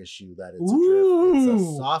hardware issue that it's a drift. It's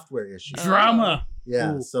a software issue. Drama.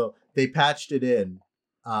 Yeah. Ooh. So they patched it in.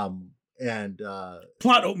 Plot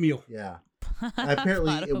oatmeal. Yeah.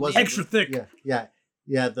 Apparently it wasn't extra thick. Yeah.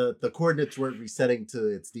 The coordinates weren't resetting to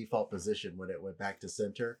its default position when it went back to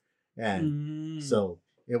center, and so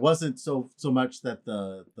it wasn't so much that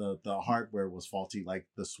the hardware was faulty like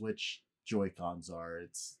the Switch Joy-Cons are.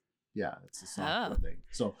 It's a software thing.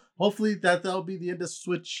 So hopefully that'll be the end of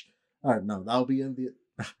Switch. No, that'll be in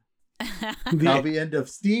that'll be end of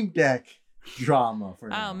Steam Deck drama for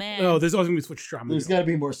now. Oh man. Oh, there's always gonna be Switch drama. There's gotta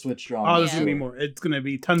be more Switch drama. Oh, there's gonna be more. It's gonna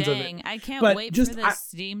be tons of it. Dang, I can't But wait just- for the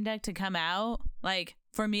Steam Deck to come out. Like,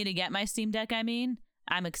 for me to get my Steam Deck, I mean.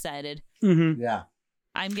 I'm excited. Mm-hmm. Yeah.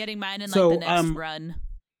 I'm getting mine in So, like the next run.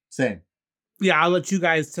 Same. Yeah, I'll let you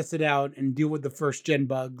guys test it out and deal with the first gen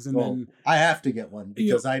bugs, and then I have to get one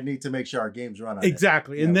because I need to make sure our games run on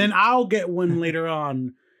exactly, it. and Yeah, then I'll get one later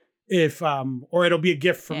on, if or it'll be a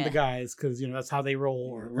gift from the guys because that's how they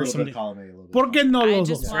roll or something. Porque no I los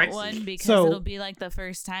just dos, want right? one because So- it'll be like the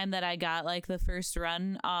first time that I got like the first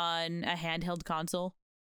run on a handheld console.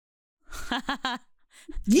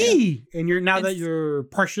 Yee! And you're now that It's- your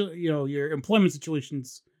partial, your employment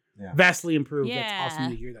situation's vastly improved. Yeah. That's awesome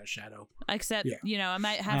to hear that, Shadow. Except, Yeah. I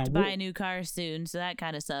might have to buy a new car soon, so that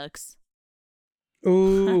kind of sucks.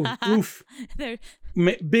 Ooh, oof. There,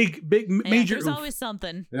 Big, major. there's oof. always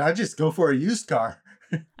something. I just go for a used car.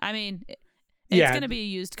 I mean, it's Yeah. gonna be a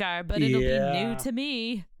used car, but it'll be Yeah. new to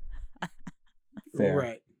me. Fair.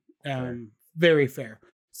 Right. Very fair.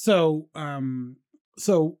 So,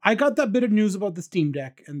 so I got that bit of news about the Steam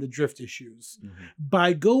Deck and the drift issues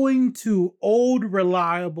by going to old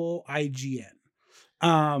reliable IGN.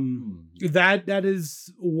 That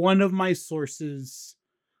is one of my sources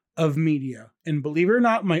of media, and believe it or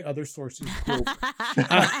not, my other sources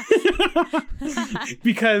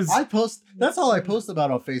because that's all I post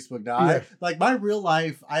about on Facebook now. Yeah. Like my real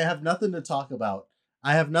life, I have nothing to talk about.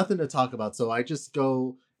 So I just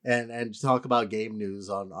go and talk about game news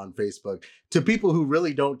on Facebook to people who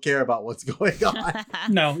really don't care about what's going on.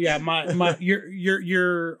 no, yeah,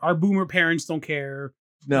 our boomer parents don't care.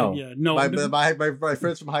 No, Yeah, no. my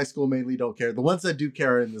friends from high school mainly don't care. The ones that do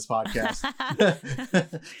care are in this podcast.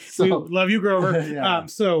 We So love you, Grover. Yeah.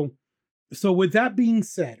 So with that being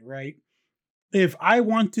said, right, if I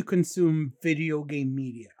want to consume video game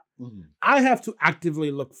media, I have to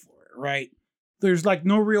actively look for it, right? There's like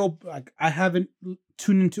no real, like, I haven't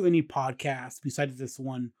tuned into any podcasts besides this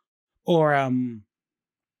one or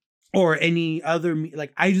any other,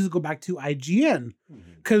 like, I just go back to IGN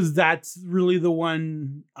because that's really the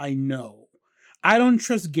one I know. I don't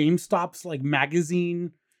trust GameStop's like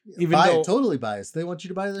magazine, even though totally biased. They want you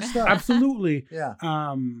to buy their stuff. absolutely. Yeah.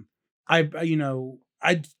 I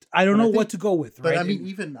don't know what to go with, But right? I mean,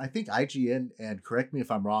 even I think IGN, and correct me if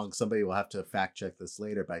I'm wrong, somebody will have to fact check this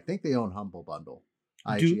later, but I think they own Humble Bundle.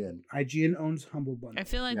 IGN. IGN owns Humble Bundle. I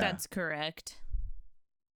feel like Yeah. that's correct.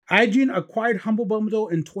 IGN acquired Humble Bundle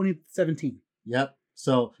in 2017. Yep.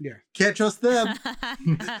 So Yeah. can't trust them.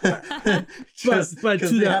 Just but 'cause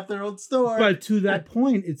to they that- have their own store. But to that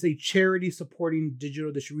point, it's a charity supporting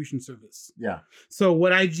digital distribution service. Yeah. So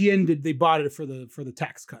what IGN did, they bought it for the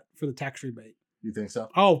tax cut, for the tax rebate. You think so?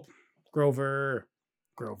 Oh, Grover.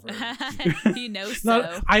 You know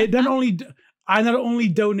so. I not only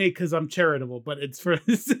donate because I'm charitable, but it's for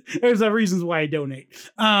there's reasons why I donate.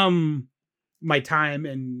 My time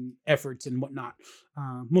and efforts and whatnot.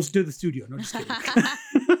 Mostly to the studio. No, just kidding.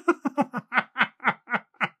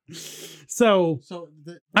 So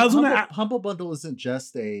the I was gonna Humble Bundle isn't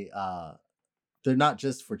just they're not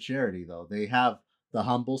just for charity though. They have the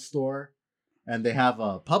Humble store and they have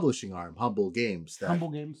a publishing arm, Humble Games, that Humble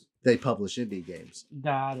Games. they publish indie games.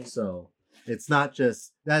 Got it. So it's not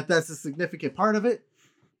just that's a significant part of it,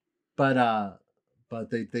 but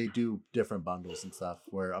they do different bundles and stuff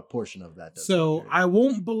where a portion of that does. So I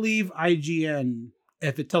won't believe IGN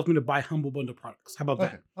if it tells me to buy Humble Bundle products. How about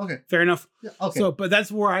that? Okay. Fair enough. Yeah, okay. So, but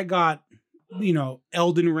that's where I got,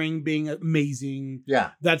 Elden Ring being amazing.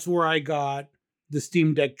 Yeah. That's where I got the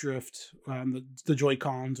Steam Deck Drift, the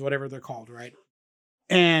Joy-Cons, whatever they're called, right?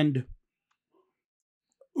 And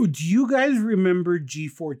do you guys remember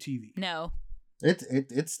G4 TV? No.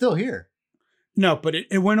 It's still here. No, but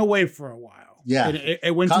it went away for a while. Yeah.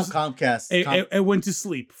 It went to Comcast. it went to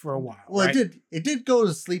sleep for a while. Well, right? it did go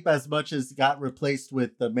to sleep as much as got replaced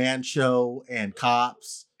with the Man Show and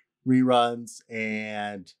Cops reruns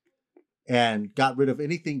and got rid of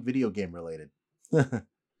anything video game related.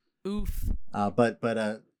 Oof. But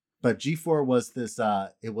G4 was this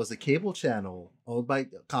it was a cable channel owned by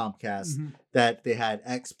Comcast that they had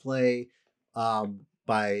X Play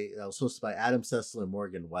supposed to by Adam Sessler and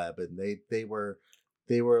Morgan Webb, and they were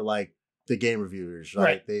like the game reviewers,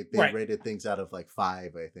 right? They rated things out of like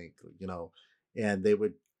 5, I think, and they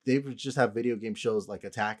would just have video game shows like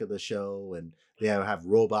Attack of the Show, and they have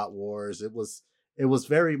Robot Wars. It was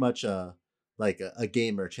very much a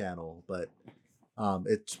gamer channel, but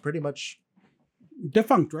It's pretty much,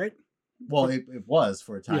 Defunct, right? well, it was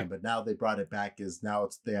for a time, Yeah. but now they brought it back.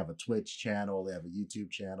 They have a Twitch channel, they have a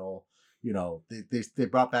YouTube channel. You know, they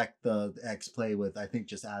brought back the X Play with, I think,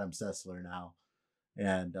 just Adam Sessler now,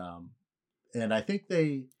 and I think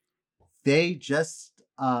they just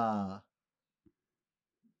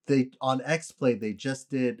they on X Play they just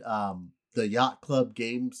did the Yacht Club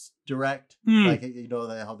Games Direct, like, you know,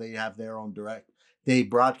 how they have their own Direct. They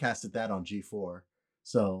broadcasted that on G4,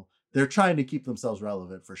 so they're trying to keep themselves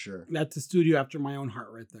relevant for sure. That's a studio after my own heart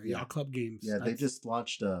right there. Yeah. Yacht Club Games. Yeah, they That's just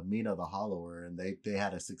launched Mina the Hollower, and they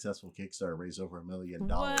had a successful Kickstarter, raised over $1 million.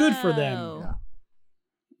 Good for them. Whoa. Yeah.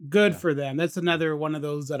 good Yeah. for them. That's another one of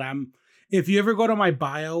those that if you ever go to my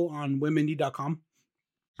bio on wimindie.com,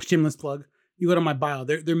 shameless plug, you go to my bio,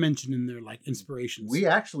 they're mentioned in their like inspirations. We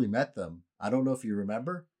actually met them. I don't know if you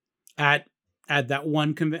remember. at that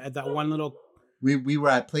one little We were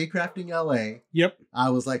at Playcrafting LA. Yep. I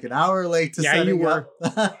was like an hour late to Yeah, setting you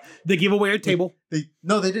up. They give away a table. They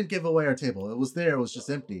didn't give away our table. It was there. It was just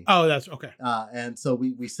empty. Oh, that's okay. And so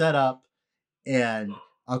we set up, and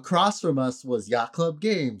across from us was Yacht Club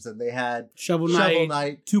Games, and they had Shovel Shovel Knight,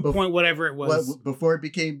 Knight 2 point whatever it was. before it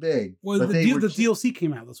became big. Well, But the they were DLC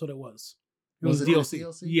came out. That's what it was. It was, Was it just DLC.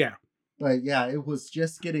 DLC? Yeah. But yeah, it was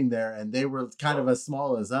just getting there, and they were kind of as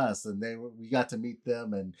small as us, and we got to meet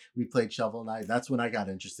them, and we played Shovel Knight. That's when I got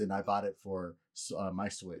interested, and I bought it for my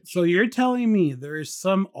Switch. So you're telling me there is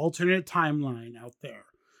some alternate timeline out there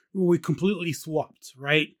where we completely swapped,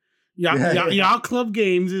 right? Yacht Club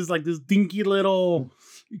Games is like this dinky little,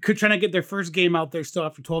 trying to get their first game out there still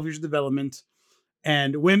after 12 years of development.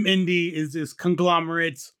 And Wim Indie is this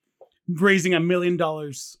conglomerate raising $1 million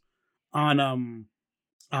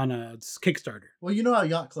on a Kickstarter. Well, you know how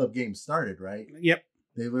Yacht Club Games started, right? Yep.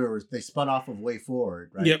 They spun off of Way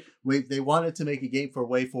Forward, right? Yep. They wanted to make a game for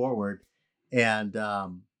Way Forward, and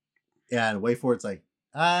Way Forward's like,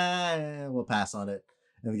 we'll pass on it.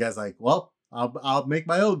 And the guy's like, well, I'll make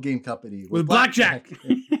my own game company With blackjack.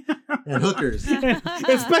 and hookers.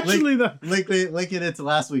 Especially Linking it to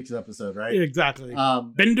last week's episode, right? Exactly.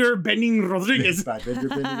 Bender Benning Rodriguez. By Bender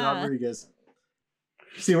Benning Rodriguez.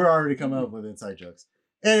 See, we're already coming up with inside jokes.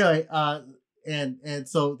 Anyway, and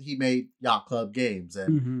so he made Yacht Club Games,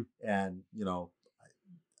 and you know,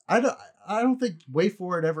 I don't think Way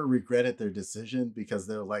Forward ever regretted their decision, because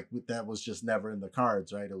they're like, that was just never in the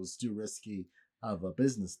cards, right? It was too risky of a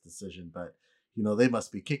business decision, but you know, they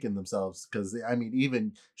must be kicking themselves, because I mean,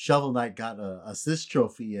 even Shovel Knight got a assist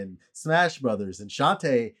trophy in Smash Brothers, and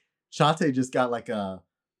Shantae just got like a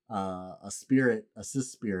assist spirit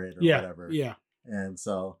or whatever. Yeah. And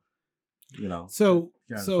so, you know, so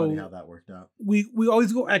funny how that worked out. We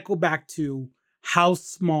always echo back to how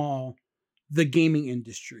small the gaming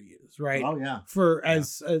industry is, right? Oh yeah.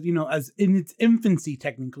 As you know, as in its infancy,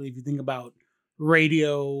 technically, if you think about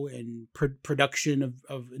radio and production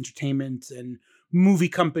of entertainment and movie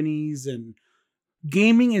companies, and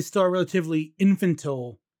gaming is still a relatively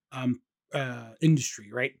infantile industry,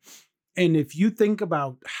 right? And if you think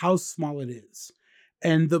about how small it is,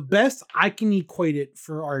 and the best I can equate it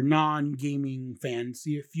for our non-gaming fans,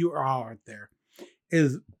 if you are out there,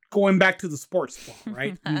 is going back to the sports ball,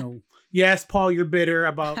 right? You know, yes, Paul, you're bitter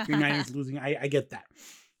about your Niners losing. I get that.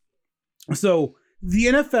 So the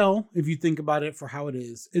NFL, if you think about it for how it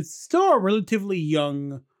is, it's still a relatively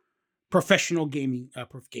young professional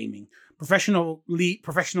professional league,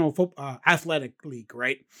 athletic league,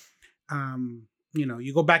 right? You know,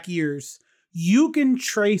 you go back years, you can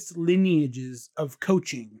trace lineages of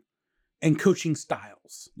coaching and coaching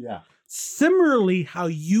styles. Yeah. Similarly, how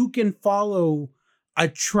you can follow a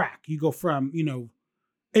track. You go from, you know,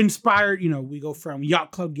 inspired, you know, we go from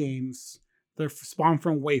Yacht Club Games, they're spawned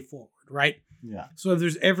from Way Forward, right? Yeah. So if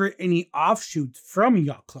there's ever any offshoots from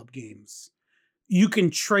Yacht Club Games, you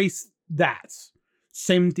can trace that.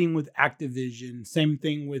 Same thing with Activision, same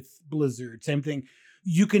thing with Blizzard, same thing.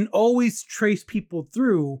 You can always trace people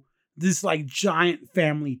through this like giant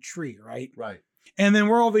family tree, right? Right. And then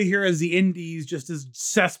we're over here as the indies, just as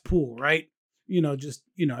cesspool, right? You know, just,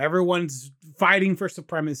 you know, everyone's fighting for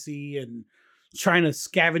supremacy and trying to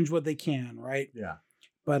scavenge what they can, right? Yeah.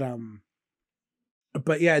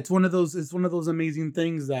 But yeah, it's one of those amazing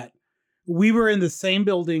things that we were in the same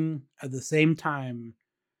building at the same time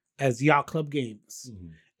as Yacht Club Games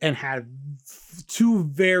and had two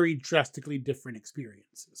very drastically different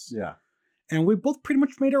experiences. Yeah. And we both pretty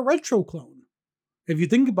much made a retro clone. If you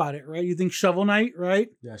think about it, right? You think Shovel Knight, right?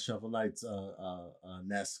 Yeah, Shovel Knight's a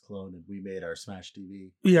NES clone, and we made our Smash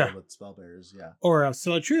TV. Yeah. With Spellbearers, yeah. Or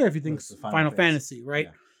Celatria, if you think That's the Final Fantasy, right?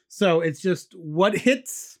 Yeah. So it's just what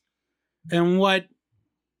hits and what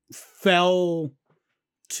fell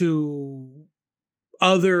to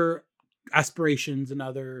other aspirations and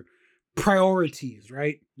other priorities,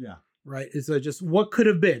 right? Yeah. Right. It's just what could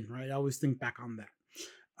have been, right? I always think back on that.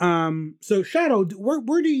 So Shadow,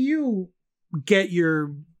 where do you get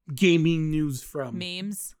your gaming news from?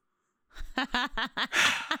 Memes.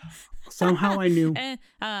 Somehow I knew.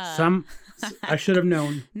 I should have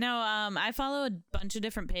known. No, I follow a bunch of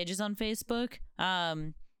different pages on Facebook.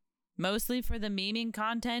 Mostly for the memeing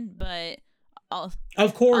content, but of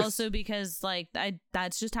course, also because like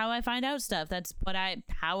that's just how I find out stuff. That's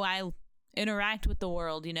how I interact with the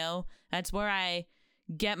world, you know? That's where I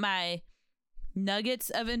get my nuggets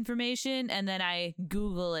of information, and then I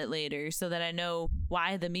Google it later so that I know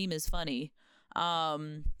why the meme is funny.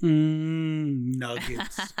 Nuggets.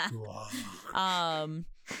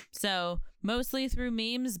 So mostly through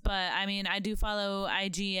memes, but I mean, I do follow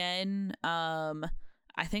IGN.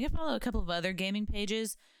 I think I follow a couple of other gaming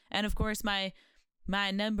pages, and of course my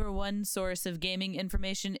number one source of gaming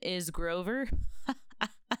information is Grover.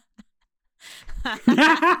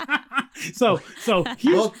 so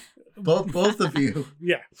here's both of you.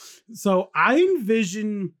 Yeah. So I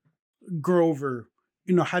envision Grover.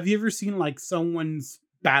 You know, have you ever seen like someone's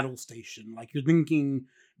battle station? Like you're thinking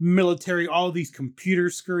military, all these computer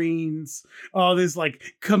screens, all this like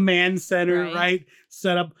command center, right?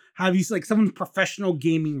 Set up. Have you like someone's professional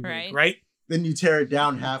gaming rig, right? Then you tear it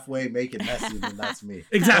down halfway, make it messy, and then that's me.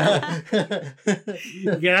 Exactly.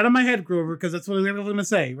 Get out of my head, Grover, because that's what I was going to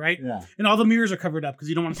say, right? Yeah. And all the mirrors are covered up because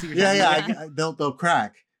you don't want to see your they'll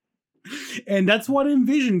crack. And that's what I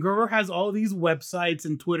envision. Grover has all these websites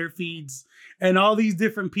and Twitter feeds and all these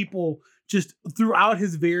different people just throughout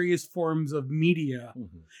his various forms of media.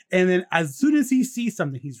 Mm-hmm. And then as soon as he sees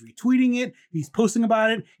something, he's retweeting it, he's posting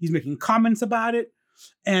about it, he's making comments about it.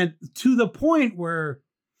 And to the point where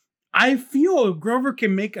I feel Grover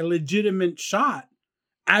can make a legitimate shot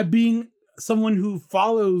at being someone who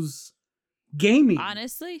follows gaming.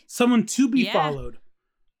 Honestly, someone to be followed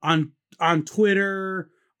on Twitter,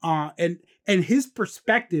 and his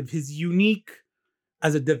perspective, his unique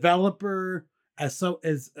as a developer, as a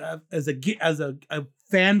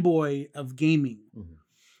fanboy of gaming, mm-hmm.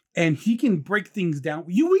 and he can break things down.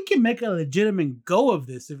 We can make a legitimate go of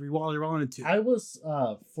this if we wanted to. I was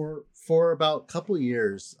for about a couple of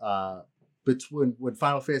years between when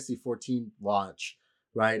Final Fantasy 14 launched,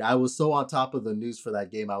 right? I was so on top of the news for that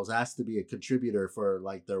game. I was asked to be a contributor for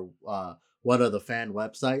like their one of the fan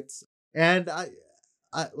websites, and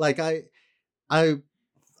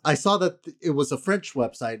I saw that it was a French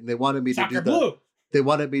website, and they wanted me to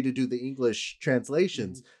do the English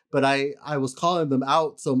translations. Mm-hmm. But I was calling them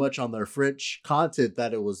out so much on their French content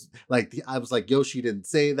that it was like, I was like, Yoshi didn't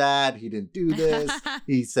say that. He didn't do this.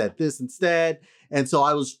 He said this instead. And so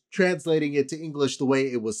I was translating it to English the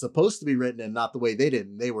way it was supposed to be written and not the way they did.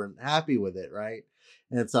 And they weren't happy with it, right?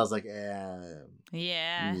 And so I was like,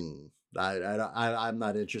 I'm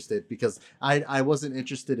not interested, because I wasn't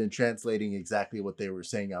interested in translating exactly what they were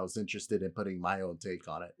saying. I was interested in putting my own take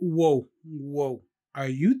on it. Whoa. Are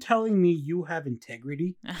you telling me you have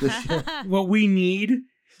integrity? What we need,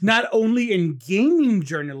 not only in gaming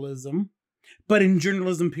journalism, but in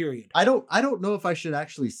journalism, period. I don't know if I should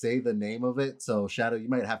actually say the name of it. So Shadow, you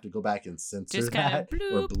might have to go back and censor that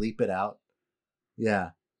or bleep it out.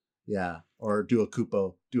 Yeah. Or do a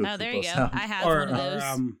Kupo. There you sound. go. I have one of those.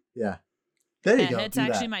 Yeah. There you go. It's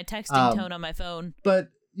actually my texting tone on my phone. But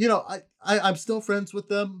I'm still friends with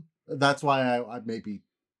them. That's why I maybe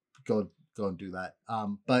go and do that.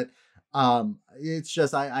 But it's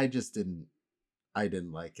just I didn't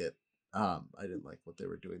like it. I didn't like what they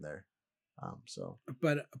were doing there. So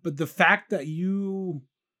but the fact that you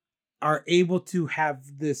are able to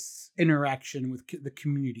have this interaction with the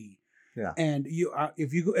community, and you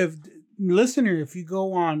if you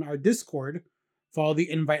go on our Discord, follow the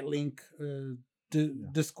invite link,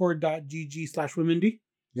 discord.gg/womendy.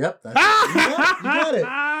 Yep, you got it.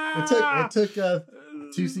 It took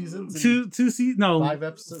 2 seasons. 2 seasons. No, 5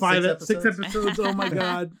 episodes. 6 episodes. Oh my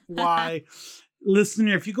God, why?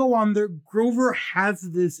 Listener, if you go on there, Grover has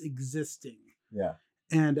this existing. Yeah.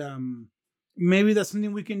 And maybe that's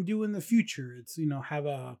something we can do in the future. It's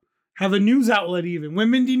have a news outlet, even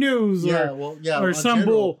Womendy News. Or some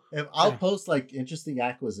bull. I'll post like interesting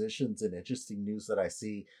acquisitions and interesting news that I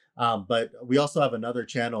see. But we also have another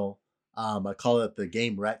channel. I call it the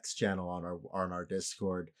Game Rex channel on our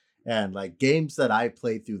Discord. And like games that I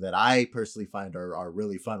played through that I personally find are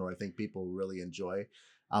really fun, or I think people really enjoy,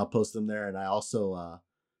 I'll post them there. And I also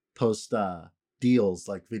post deals,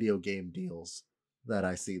 like video game deals that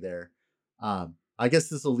I see there. I guess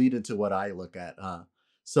this will lead into what I look at.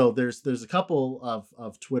 So there's a couple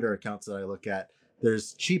of Twitter accounts that I look at.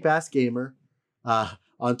 there's Cheap Ass Gamer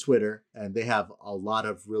on Twitter, and they have a lot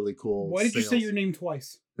of really cool. Why did you say sales. your name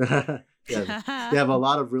twice? Yeah, they have a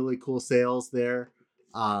lot of really cool sales there.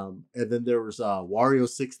 And then there was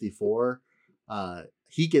Wario64.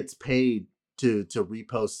 He gets paid to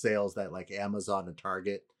repost sales that like Amazon and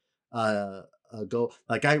Target go.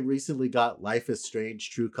 Like I recently got Life is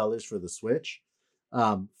Strange True Colors for the Switch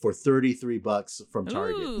for $33 from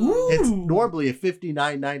Target. Ooh. It's normally a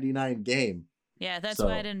 $59.99 game. Yeah, that's So-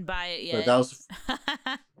 why I didn't buy it But yet. that was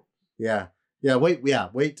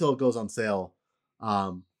wait till it goes on sale.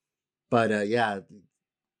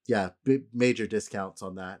 Big, major discounts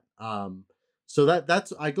on that. So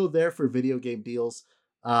that's I go there for video game deals.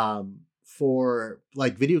 For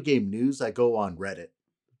like video game news, I go on Reddit.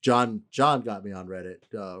 John got me on Reddit,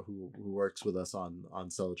 who works with us on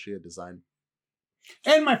Celestria Design.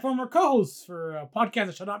 And my former co-host for a podcast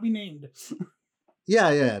that shall not be named.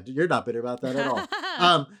 Yeah, you're not bitter about that at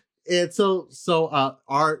all. And so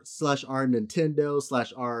r/r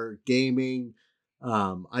Nintendo/r gaming.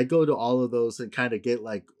 I go to all of those and kind of get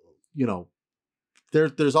like,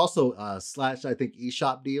 there's also slash I think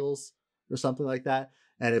eShop deals or something like that.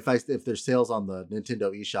 And if there's sales on the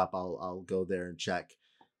Nintendo eShop, I'll go there and check.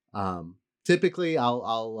 Typically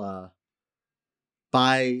I'll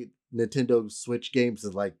buy Nintendo Switch games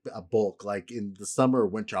in like a bulk. Like in the summer or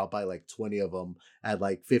winter, I'll buy like 20 of them at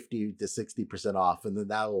like 50 to 60% off, and then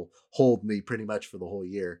that'll hold me pretty much for the whole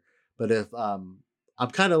year. But if I'm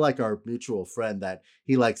kind of like our mutual friend that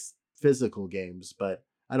he likes physical games, but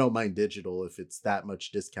I don't mind digital if it's that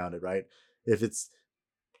much discounted, right? If it's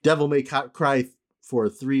Devil May Cry for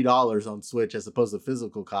 $3 on Switch as opposed to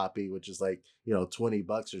physical copy, which is like,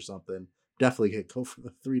 $20 or something, definitely go for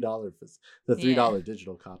the $3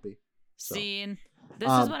 digital copy. So, See,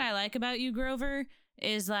 this is what I like about you, Grover,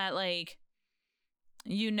 is that like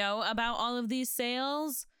about all of these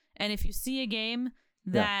sales, and if you see a game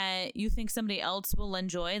that you think somebody else will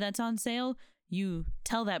enjoy that's on sale, you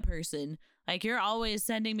tell that person. Like you're always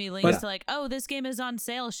sending me links to like, oh, this game is on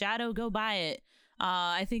sale, Shadow, go buy it.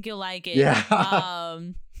 I think you'll like it. Yeah.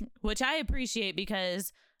 Which I appreciate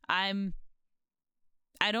because I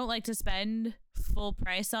don't like to spend full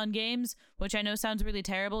price on games, which I know sounds really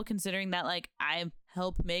terrible considering that like I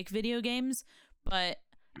help make video games, but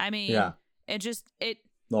I mean, it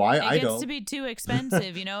No, I gets don't. to be too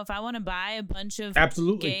expensive. If I want to buy a bunch of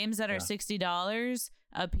Absolutely. games that are $60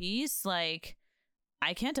 a piece, like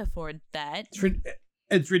I can't afford that.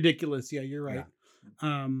 It's ridiculous. Yeah, you're right.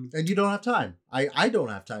 Yeah. And you don't have time. I don't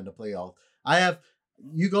have time to play all.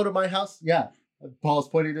 You go to my house. Yeah. Paul's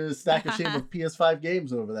pointing to a stack of shame of PS5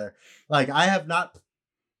 games over there. Like I have not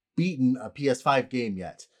beaten a PS5 game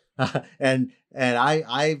yet. and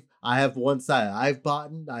I have one side I've bought.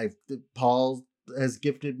 Paul has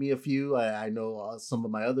gifted me a few. I know some of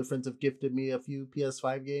my other friends have gifted me a few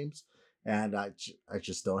PS5 games, and I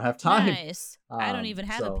just don't have time. Nice. I don't even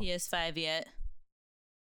have a PS5 yet.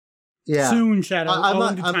 Yeah. Soon, Shadow. I'm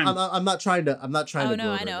not trying to. Oh, go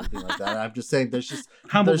no, I over know. anything like that. I'm just saying there's just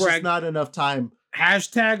Humble there's brag. just not enough time.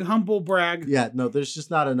 Hashtag humble brag. Yeah, no, there's just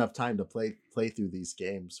not enough time to play through these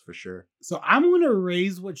games for sure. So I'm gonna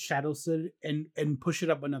raise what Shadow said and push it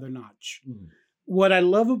up another notch. Mhm. What I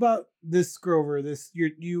love about this, Grover,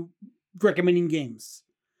 you recommending games,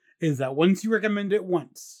 is that once you recommend it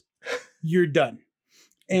once, you're done.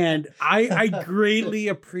 And I greatly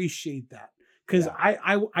appreciate that because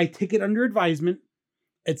I take it under advisement.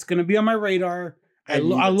 It's gonna be on my radar.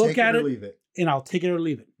 I'll look at it, leave it. and I'll take it or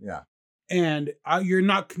leave it. Yeah. And you're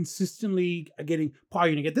not consistently getting, Paul,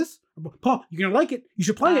 you're gonna get this? Paul, you're gonna like it. You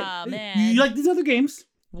should play Aw, it. man. You like these other games?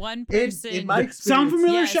 One person. In my experience, Sound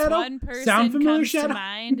familiar, yes, Shadow? one person Sound familiar, comes Shadow? to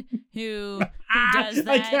mind who does that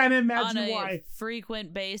I can't on imagine a why.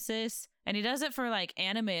 frequent basis, and he does it for like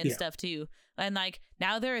anime and Yeah. stuff too. And like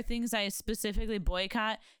now there are things I specifically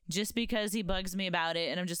boycott just because he bugs me about it,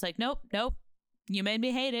 and I'm just like, nope, you made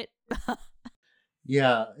me hate it.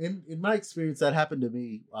 Yeah, in my experience, that happened to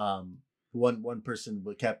me. One person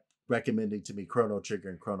kept recommending to me Chrono Trigger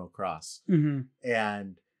and Chrono Cross, Mm-hmm.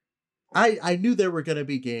 and I knew there were going to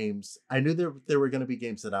be games. I knew there were going to be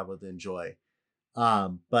games that I would enjoy,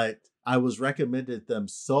 but I was recommended them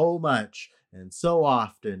so much and so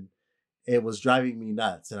often, it was driving me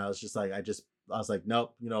nuts. And I was just like, I was like,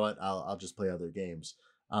 nope. You know what? I'll just play other games.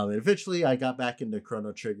 And eventually, I got back into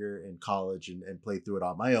Chrono Trigger in college and played through it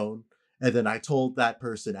on my own. And then I told that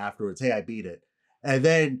person afterwards, hey, I beat it. And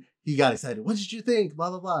then he got excited. What did you think?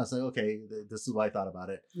 Blah, blah, blah. It's like, okay, this is what I thought about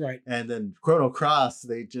it. Right. And then Chrono Cross,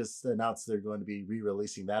 they just announced they're going to be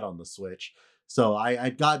re-releasing that on the Switch. So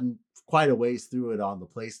I'd gotten quite a ways through it on the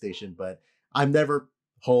PlayStation, but I'm never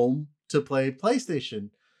home to play PlayStation.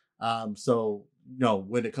 So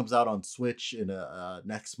when it comes out on Switch in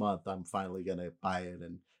next month, I'm finally gonna buy it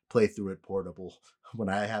and play through it portable when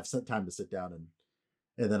I have some time to sit down,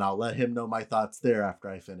 and then I'll let him know my thoughts there after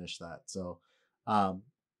I finish that. So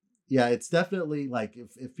yeah, it's definitely like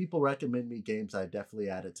if people recommend me games, I definitely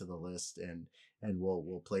add it to the list, and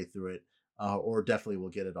we'll play through it, or definitely we'll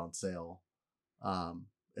get it on sale, and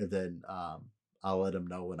then I'll let him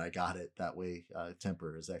know when I got it. That way,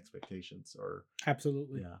 temper his expectations. Or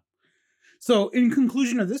Absolutely. yeah. So, in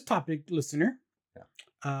conclusion of this topic, listener,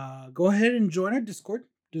 go ahead and join our Discord,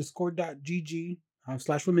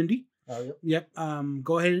 discord.gg/Wamindy. Yep. Yep.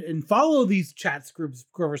 Go ahead and follow these chats groups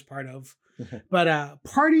Grover's part of. But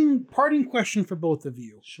parting question for both of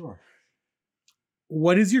you. Sure.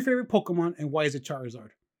 What is your favorite Pokemon and why is it Charizard?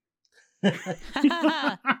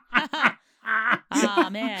 Oh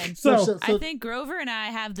man. So I think Grover and I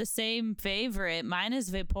have the same favorite. Mine is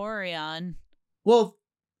Vaporeon. Well,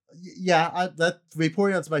 yeah, that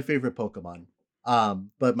Vaporeon's my favorite Pokemon.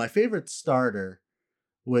 But my favorite starter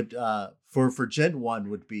would for Gen 1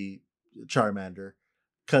 would be Charmander,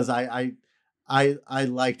 because I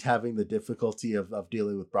liked having the difficulty of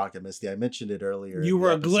dealing with Brock and Misty. I mentioned it earlier. you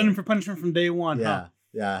were a glutton for punishment from day one. Yeah, Huh?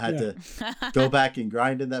 yeah. I had to go back and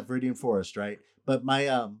grind in that Viridian Forest, right? But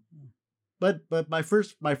my but my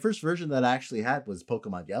first version that I actually had was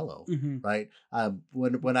Pokemon Yellow, Mhm. right?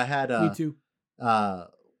 When I had Me too.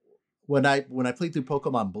 when I played through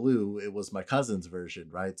Pokemon Blue, it was my cousin's version,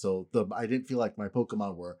 right? So I didn't feel like my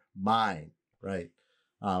Pokemon were mine, right?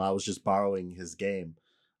 I was just borrowing his game.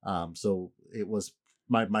 So it was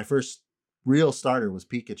my first real starter was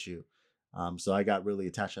Pikachu. So I got really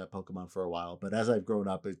attached to that Pokemon for a while. But as I've grown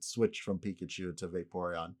up, it switched from Pikachu to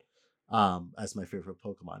Vaporeon as my favorite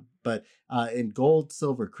Pokemon. But in Gold,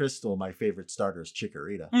 Silver, Crystal, my favorite starter is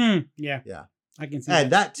Chikorita. Yeah. Yeah. I can see And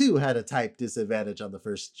that too had a type disadvantage on the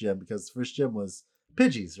first gym, because the first gym was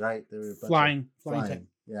Pidgeys, right? They were a bunch of Flying type.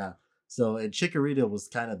 Yeah. So and Chikorita was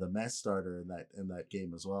kind of the mess starter in that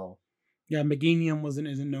game as well. Yeah, Meganium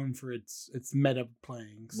isn't known for its meta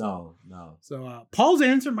playing. So. No. So Paul's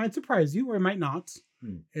answer might surprise you, or it might not.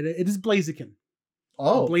 It is Blaziken.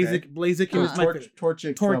 Oh, okay. Blaziken is my favorite.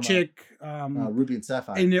 Torchic from from Ruby and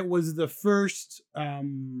Sapphire. and it was the first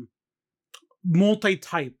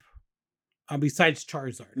multi-type besides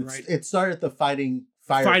Charizard, right? It started the firefighting,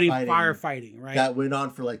 right? That went on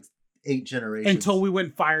for like 8 generations Until we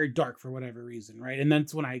went Fire Dark for whatever reason, right? And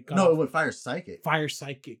that's when I got it went Fire Psychic. Fire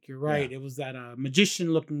Psychic. You're right. Yeah. It was that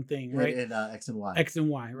magician looking thing, right? In X and Y. X and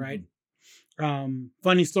Y, right?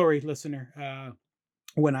 Funny story, listener.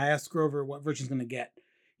 When I asked Grover what version's gonna get,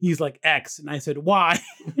 he's like X, and I said, "Why?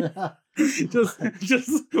 just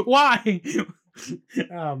why?"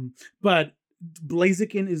 But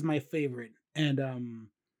Blaziken is my favorite, and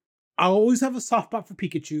I always have a soft spot for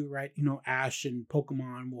Pikachu, right? You know, Ash and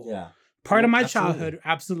Pokemon. Part of my childhood,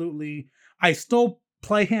 absolutely. I still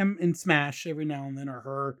play him in Smash every now and then, or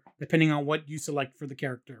her, depending on what you select for the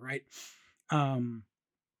character, right?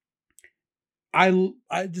 I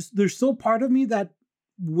just, there's still part of me that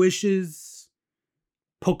wishes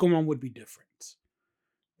Pokemon would be different.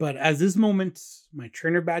 But as this moment, my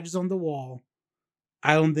trainer badge is on the wall,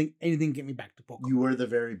 I don't think anything can get me back to Pokemon. You were the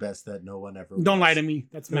very best that no one ever was. Don't lie to me.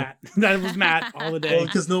 That's Matt. That was Matt all the day. Well,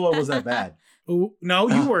 because no one was that bad. Oh, no,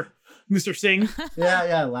 you were. Mr. Singh.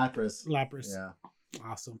 Yeah, Lapras. Yeah.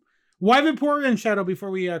 Awesome. Why Vaporeon, Shadow,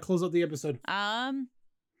 before we close out the episode? I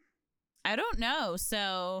don't know.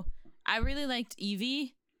 So I really liked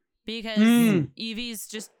Eevee because Eevee's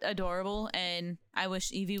just adorable, and I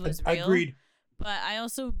wish Eevee was real. Agreed. But I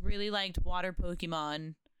also really liked water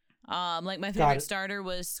Pokemon. Like my favorite starter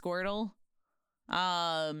was Squirtle.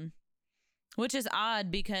 Which is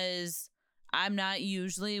odd because I'm not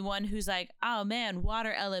usually one who's like, oh man,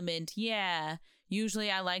 water element, yeah.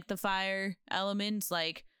 Usually I like the fire elements.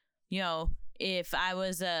 Like, you know, if I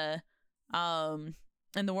was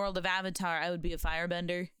in the world of Avatar, I would be a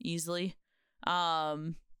firebender easily. But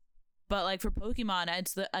like for Pokemon,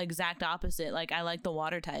 it's the exact opposite. Like I like the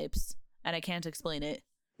water types, and I can't explain it.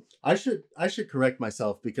 I should correct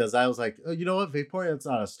myself, because I was like, oh, you know what? Vaporeon's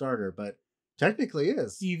not a starter, but technically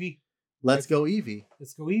is. Eevee. Let's go Eevee.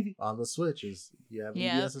 Let's go Eevee. On the Switch you have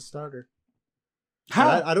Eevee as a starter.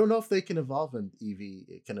 How? I don't know if they can evolve in Eevee.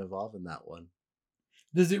 It can evolve in that one.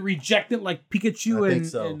 Does it reject it like Pikachu? I think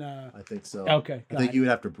so. I think so. Okay. I think you would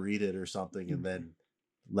have to breed it or something, and then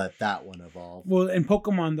let that one evolve. Well, in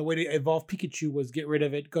Pokemon, the way to evolve Pikachu was get rid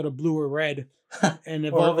of it, go to blue or red, and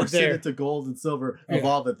evolve or it there. Send it to gold and silver,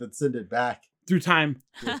 evolve it, then send it back. Through time.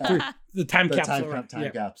 Through the time capsule.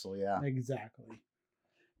 Time capsule, yeah. Exactly.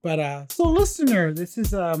 But so listener, this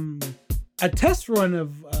is a test run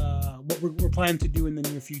of what we're planning to do in the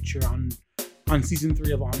near future on season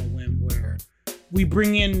 3 of On a Whim, where we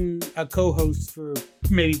bring in a co-host for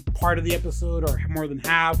maybe part of the episode or more than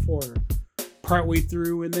half or partway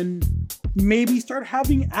through, and then maybe start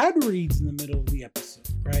having ad reads in the middle of the episode,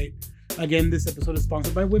 right? Again, this episode is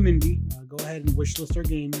sponsored by Womendy. Go ahead and wishlist our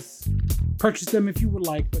games. Purchase them if you would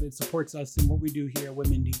like, but it supports us in what we do here at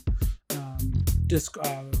Womendy.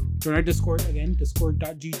 Join our Discord, again,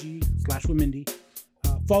 discord.gg/Womendy.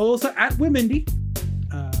 Follow us at Womendy.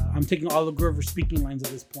 I'm taking all of Grover's speaking lines at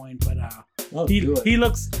this point, but he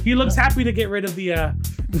looks happy to get rid of the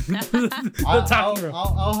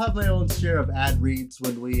I'll have my own share of ad reads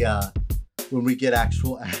when we get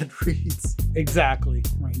actual ad reads. Exactly,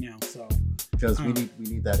 right now. So because we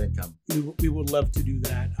need that income. We would love to do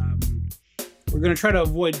that. We're gonna try to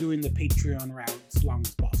avoid doing the Patreon route as long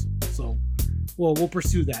as possible. So we'll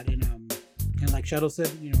pursue that, and like Shadow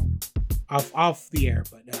said, off the air,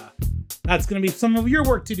 but that's gonna be some of your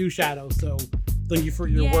work to do, Shadow. So thank you for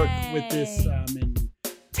your work with this and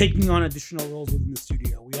taking on additional roles within the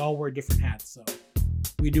studio. We all wear different hats, so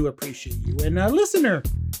we do appreciate you. And listener,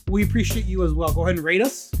 we appreciate you as well. Go ahead and rate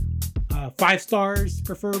us 5 stars,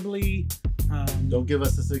 preferably. Don't give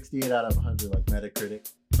us a 68 out of 100 like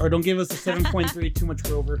Metacritic. Or don't give us a 7.3. Too much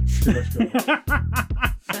Grover. Too much Grover.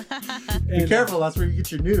 Be careful. That's where you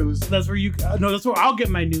get your news. That's where you. No, that's where I'll get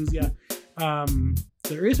my news. Yeah.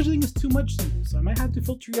 There is such a thing as too much news. So I might have to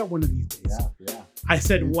filter you out one of these days. Yeah. I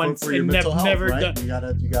said once for and never right?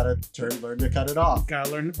 done. You gotta learn to cut it off. Gotta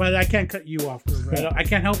learn, but I can't cut you off, Grover. I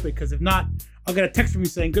can't help it, because if not, I'll get a text from you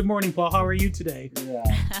saying, "Good morning, Paul. How are you today?" Yeah.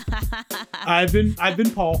 I've been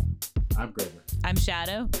Paul. I'm Grover. I'm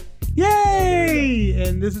Shadow. Yay!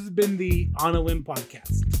 And this has been the On a Whim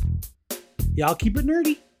podcast. Y'all keep it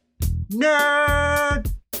nerdy.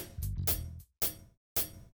 Nerd!